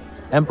friends,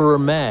 Emperor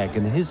Mag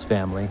and his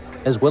family,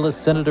 as well as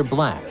Senator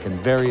Black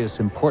and various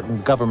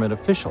important government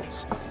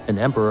officials, and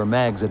Emperor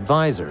Mag's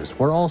advisors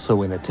were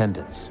also in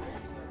attendance.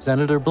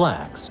 Senator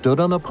Black stood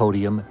on a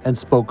podium and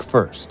spoke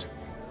first.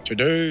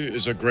 Today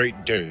is a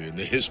great day in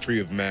the history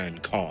of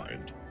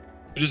mankind.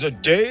 It is a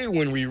day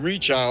when we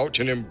reach out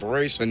and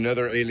embrace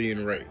another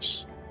alien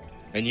race.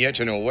 And yet,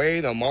 in a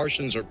way, the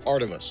Martians are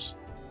part of us,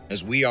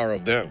 as we are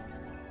of them.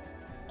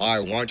 I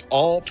want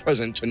all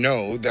present to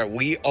know that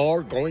we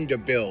are going to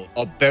build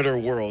a better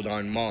world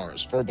on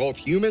Mars for both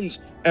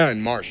humans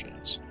and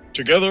Martians.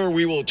 Together,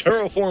 we will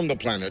terraform the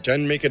planet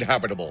and make it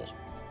habitable.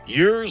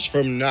 Years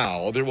from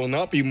now, there will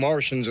not be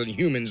Martians and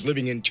humans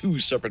living in two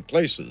separate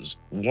places,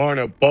 one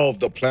above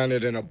the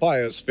planet in a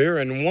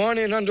biosphere and one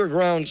in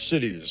underground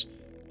cities,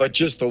 but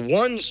just the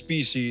one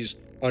species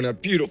on a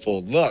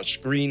beautiful, lush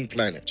green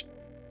planet.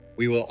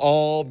 We will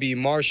all be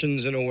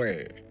Martians in a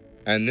way,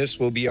 and this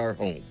will be our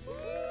home.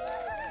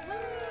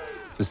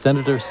 The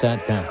senator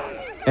sat down,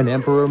 and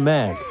Emperor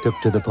Mag took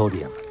to the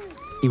podium.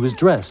 He was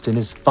dressed in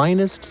his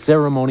finest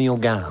ceremonial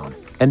gown,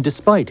 and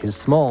despite his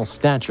small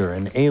stature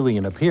and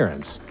alien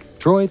appearance,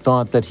 Troy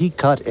thought that he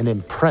cut an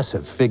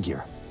impressive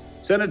figure.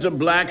 Senator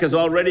Black has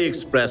already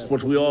expressed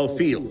what we all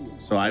feel,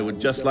 so I would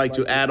just like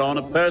to add on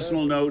a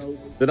personal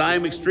note that I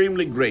am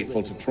extremely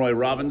grateful to Troy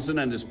Robinson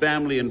and his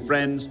family and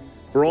friends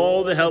for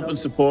all the help and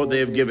support they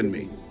have given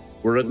me.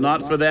 Were it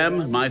not for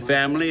them, my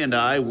family and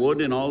I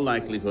would, in all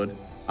likelihood,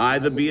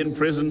 either be in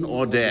prison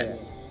or dead.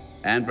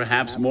 And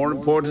perhaps more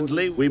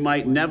importantly, we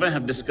might never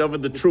have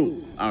discovered the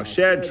truth, our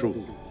shared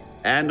truth,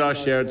 and our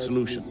shared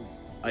solution.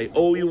 I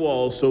owe you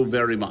all so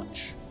very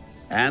much.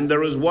 And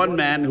there is one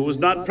man who is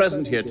not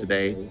present here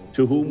today,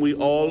 to whom we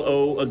all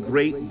owe a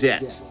great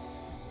debt,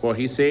 for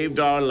he saved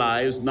our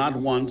lives not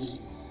once,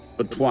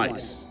 but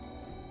twice.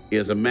 He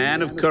is a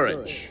man of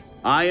courage.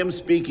 I am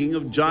speaking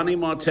of Johnny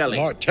Martelli.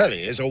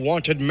 Martelli is a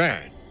wanted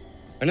man,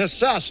 an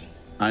assassin.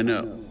 I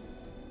know.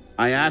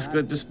 I ask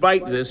that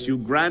despite this, you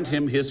grant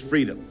him his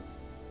freedom.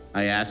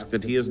 I ask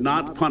that he is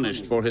not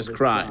punished for his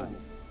crime.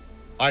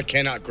 I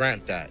cannot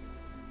grant that.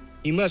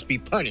 He must be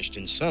punished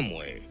in some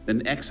way.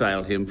 Then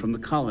exile him from the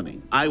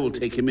colony. I will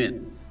take him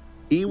in.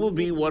 He will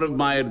be one of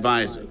my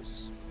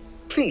advisors.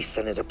 Please,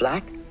 Senator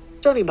Black.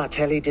 Johnny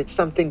Martelli did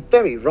something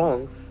very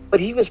wrong, but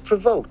he was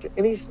provoked,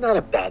 and he's not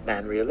a bad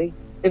man, really.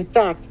 In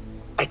fact,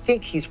 I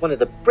think he's one of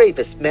the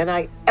bravest men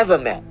I ever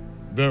met.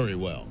 Very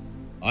well.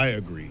 I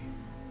agree.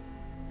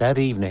 That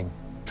evening,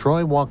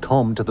 Troy walked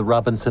home to the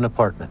Robinson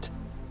apartment.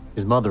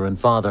 His mother and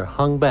father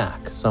hung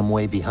back some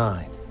way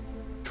behind.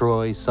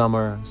 Troy,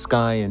 Summer,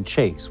 Sky, and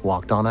Chase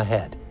walked on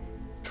ahead.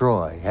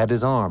 Troy had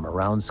his arm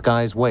around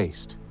Sky's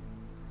waist.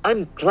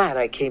 I'm glad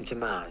I came to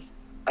Mars.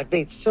 I've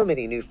made so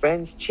many new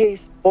friends.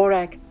 Chase,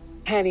 Borak,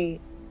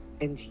 Penny,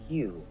 and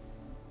you.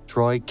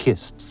 Troy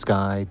kissed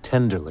Sky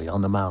tenderly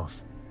on the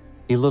mouth.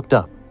 He looked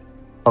up.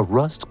 A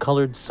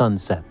rust-colored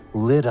sunset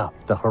lit up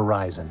the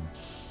horizon.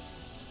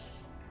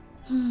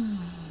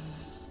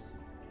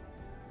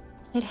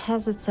 It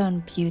has its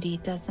own beauty,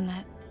 doesn't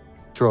it?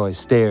 Troy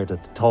stared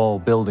at the tall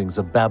buildings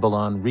of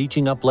Babylon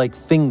reaching up like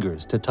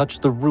fingers to touch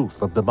the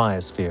roof of the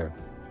biosphere.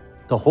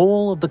 The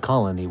whole of the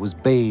colony was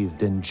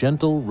bathed in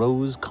gentle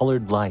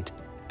rose-colored light,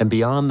 and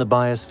beyond the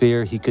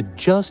biosphere he could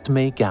just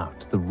make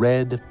out the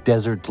red,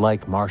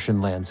 desert-like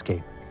Martian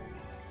landscape.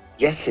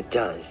 Yes, it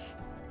does.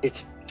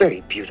 It's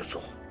very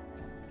beautiful.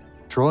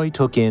 Troy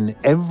took in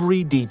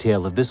every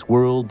detail of this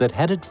world that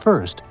had at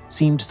first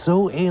seemed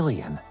so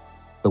alien,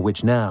 but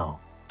which now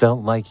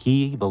felt like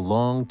he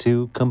belonged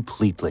to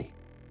completely.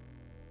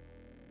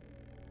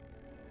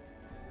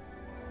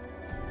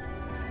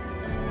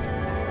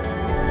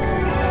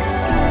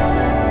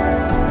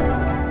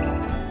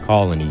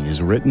 Colony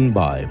is written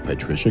by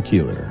Patricia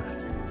Keeler.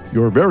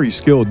 Your very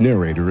skilled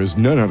narrator is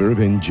none other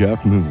than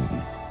Jeff Moon.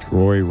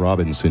 Troy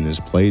Robinson is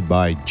played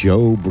by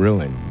Joe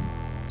Brillin.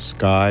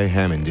 Sky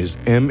Hammond is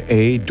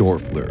M.A.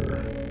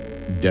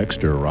 Dorfler.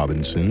 Dexter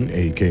Robinson,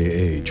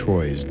 a.k.a.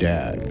 Troy's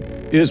dad,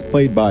 is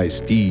played by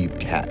Steve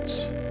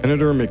Katz.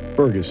 Senator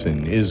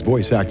McFerguson is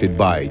voice acted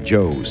by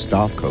Joe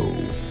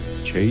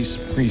Stofko. Chase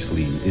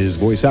Priestley is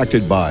voice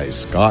acted by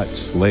Scott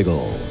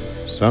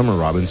Slagle. Summer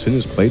Robinson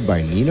is played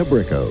by Nina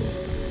Bricko.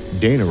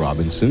 Dana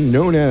Robinson,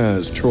 known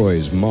as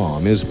Troy's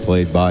mom, is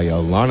played by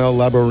Alana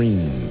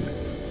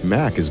Labarine.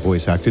 Mac is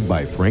voice acted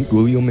by Frank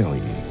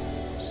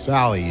Guglielmelli.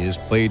 Sally is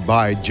played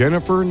by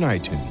Jennifer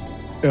Knighton.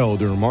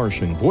 Elder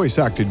Martian, voice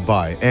acted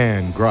by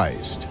Anne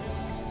Greist.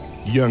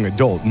 Young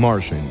Adult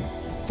Martian,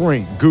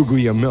 Frank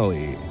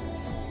Guglielmelli.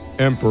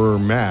 Emperor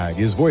Mag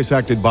is voice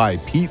acted by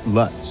Pete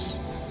Lutz.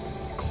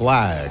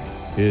 Clag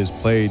is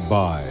played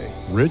by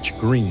Rich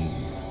Green.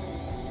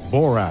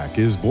 Borak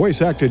is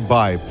voice acted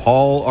by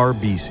Paul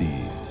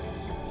Arbisi.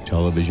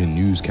 Television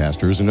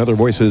newscasters and other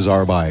voices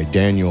are by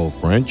Daniel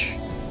French,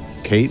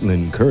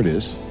 Caitlin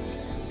Curtis,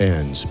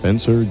 and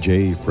Spencer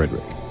J.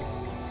 Frederick.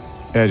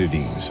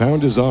 Editing,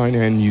 sound design,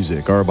 and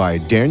music are by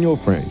Daniel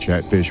French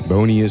at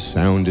Fishbonius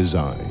Sound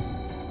Design.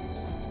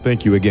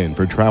 Thank you again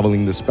for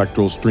traveling the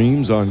spectral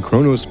streams on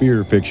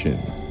Chronosphere Fiction.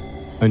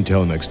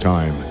 Until next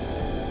time,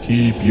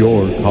 keep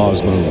your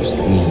cosmos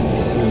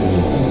clean.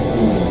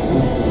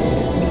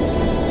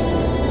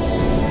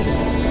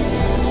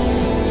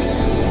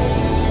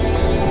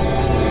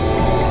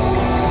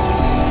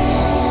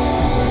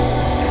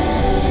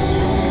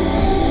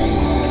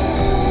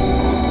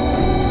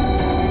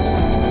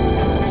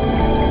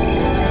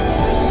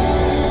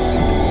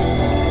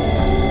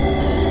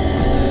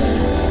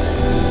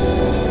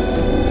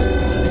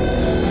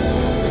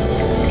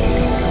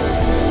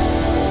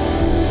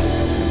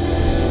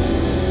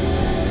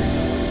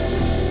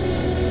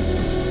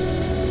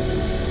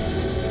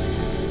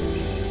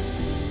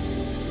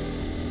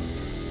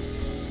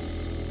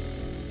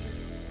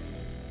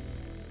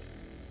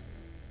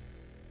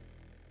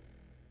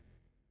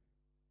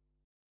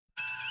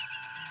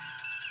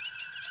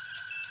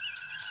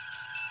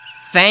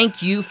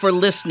 Thank you for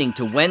listening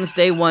to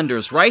Wednesday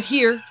Wonders right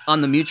here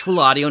on the Mutual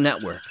Audio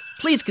Network.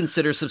 Please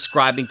consider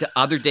subscribing to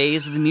other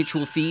days of the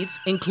Mutual feeds,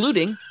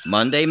 including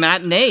Monday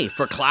Matinee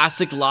for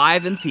classic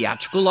live and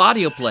theatrical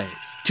audio plays,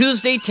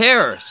 Tuesday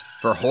Terrors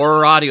for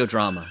horror audio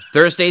drama,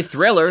 Thursday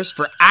Thrillers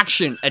for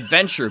action,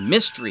 adventure,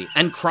 mystery,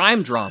 and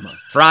crime drama,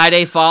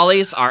 Friday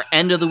Follies, our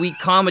end-of-the-week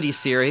comedy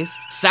series,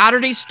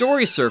 Saturday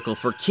Story Circle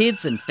for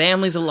kids and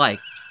families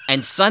alike,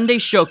 and Sunday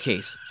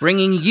Showcase,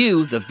 bringing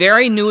you the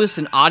very newest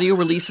in audio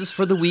releases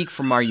for the week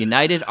from our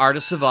United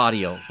Artists of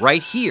Audio,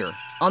 right here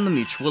on the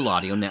Mutual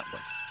Audio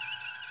Network.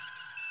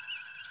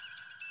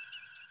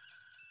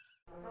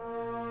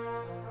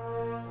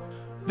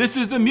 This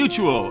is the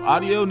Mutual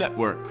Audio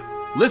Network,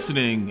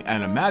 listening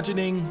and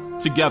imagining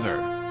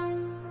together.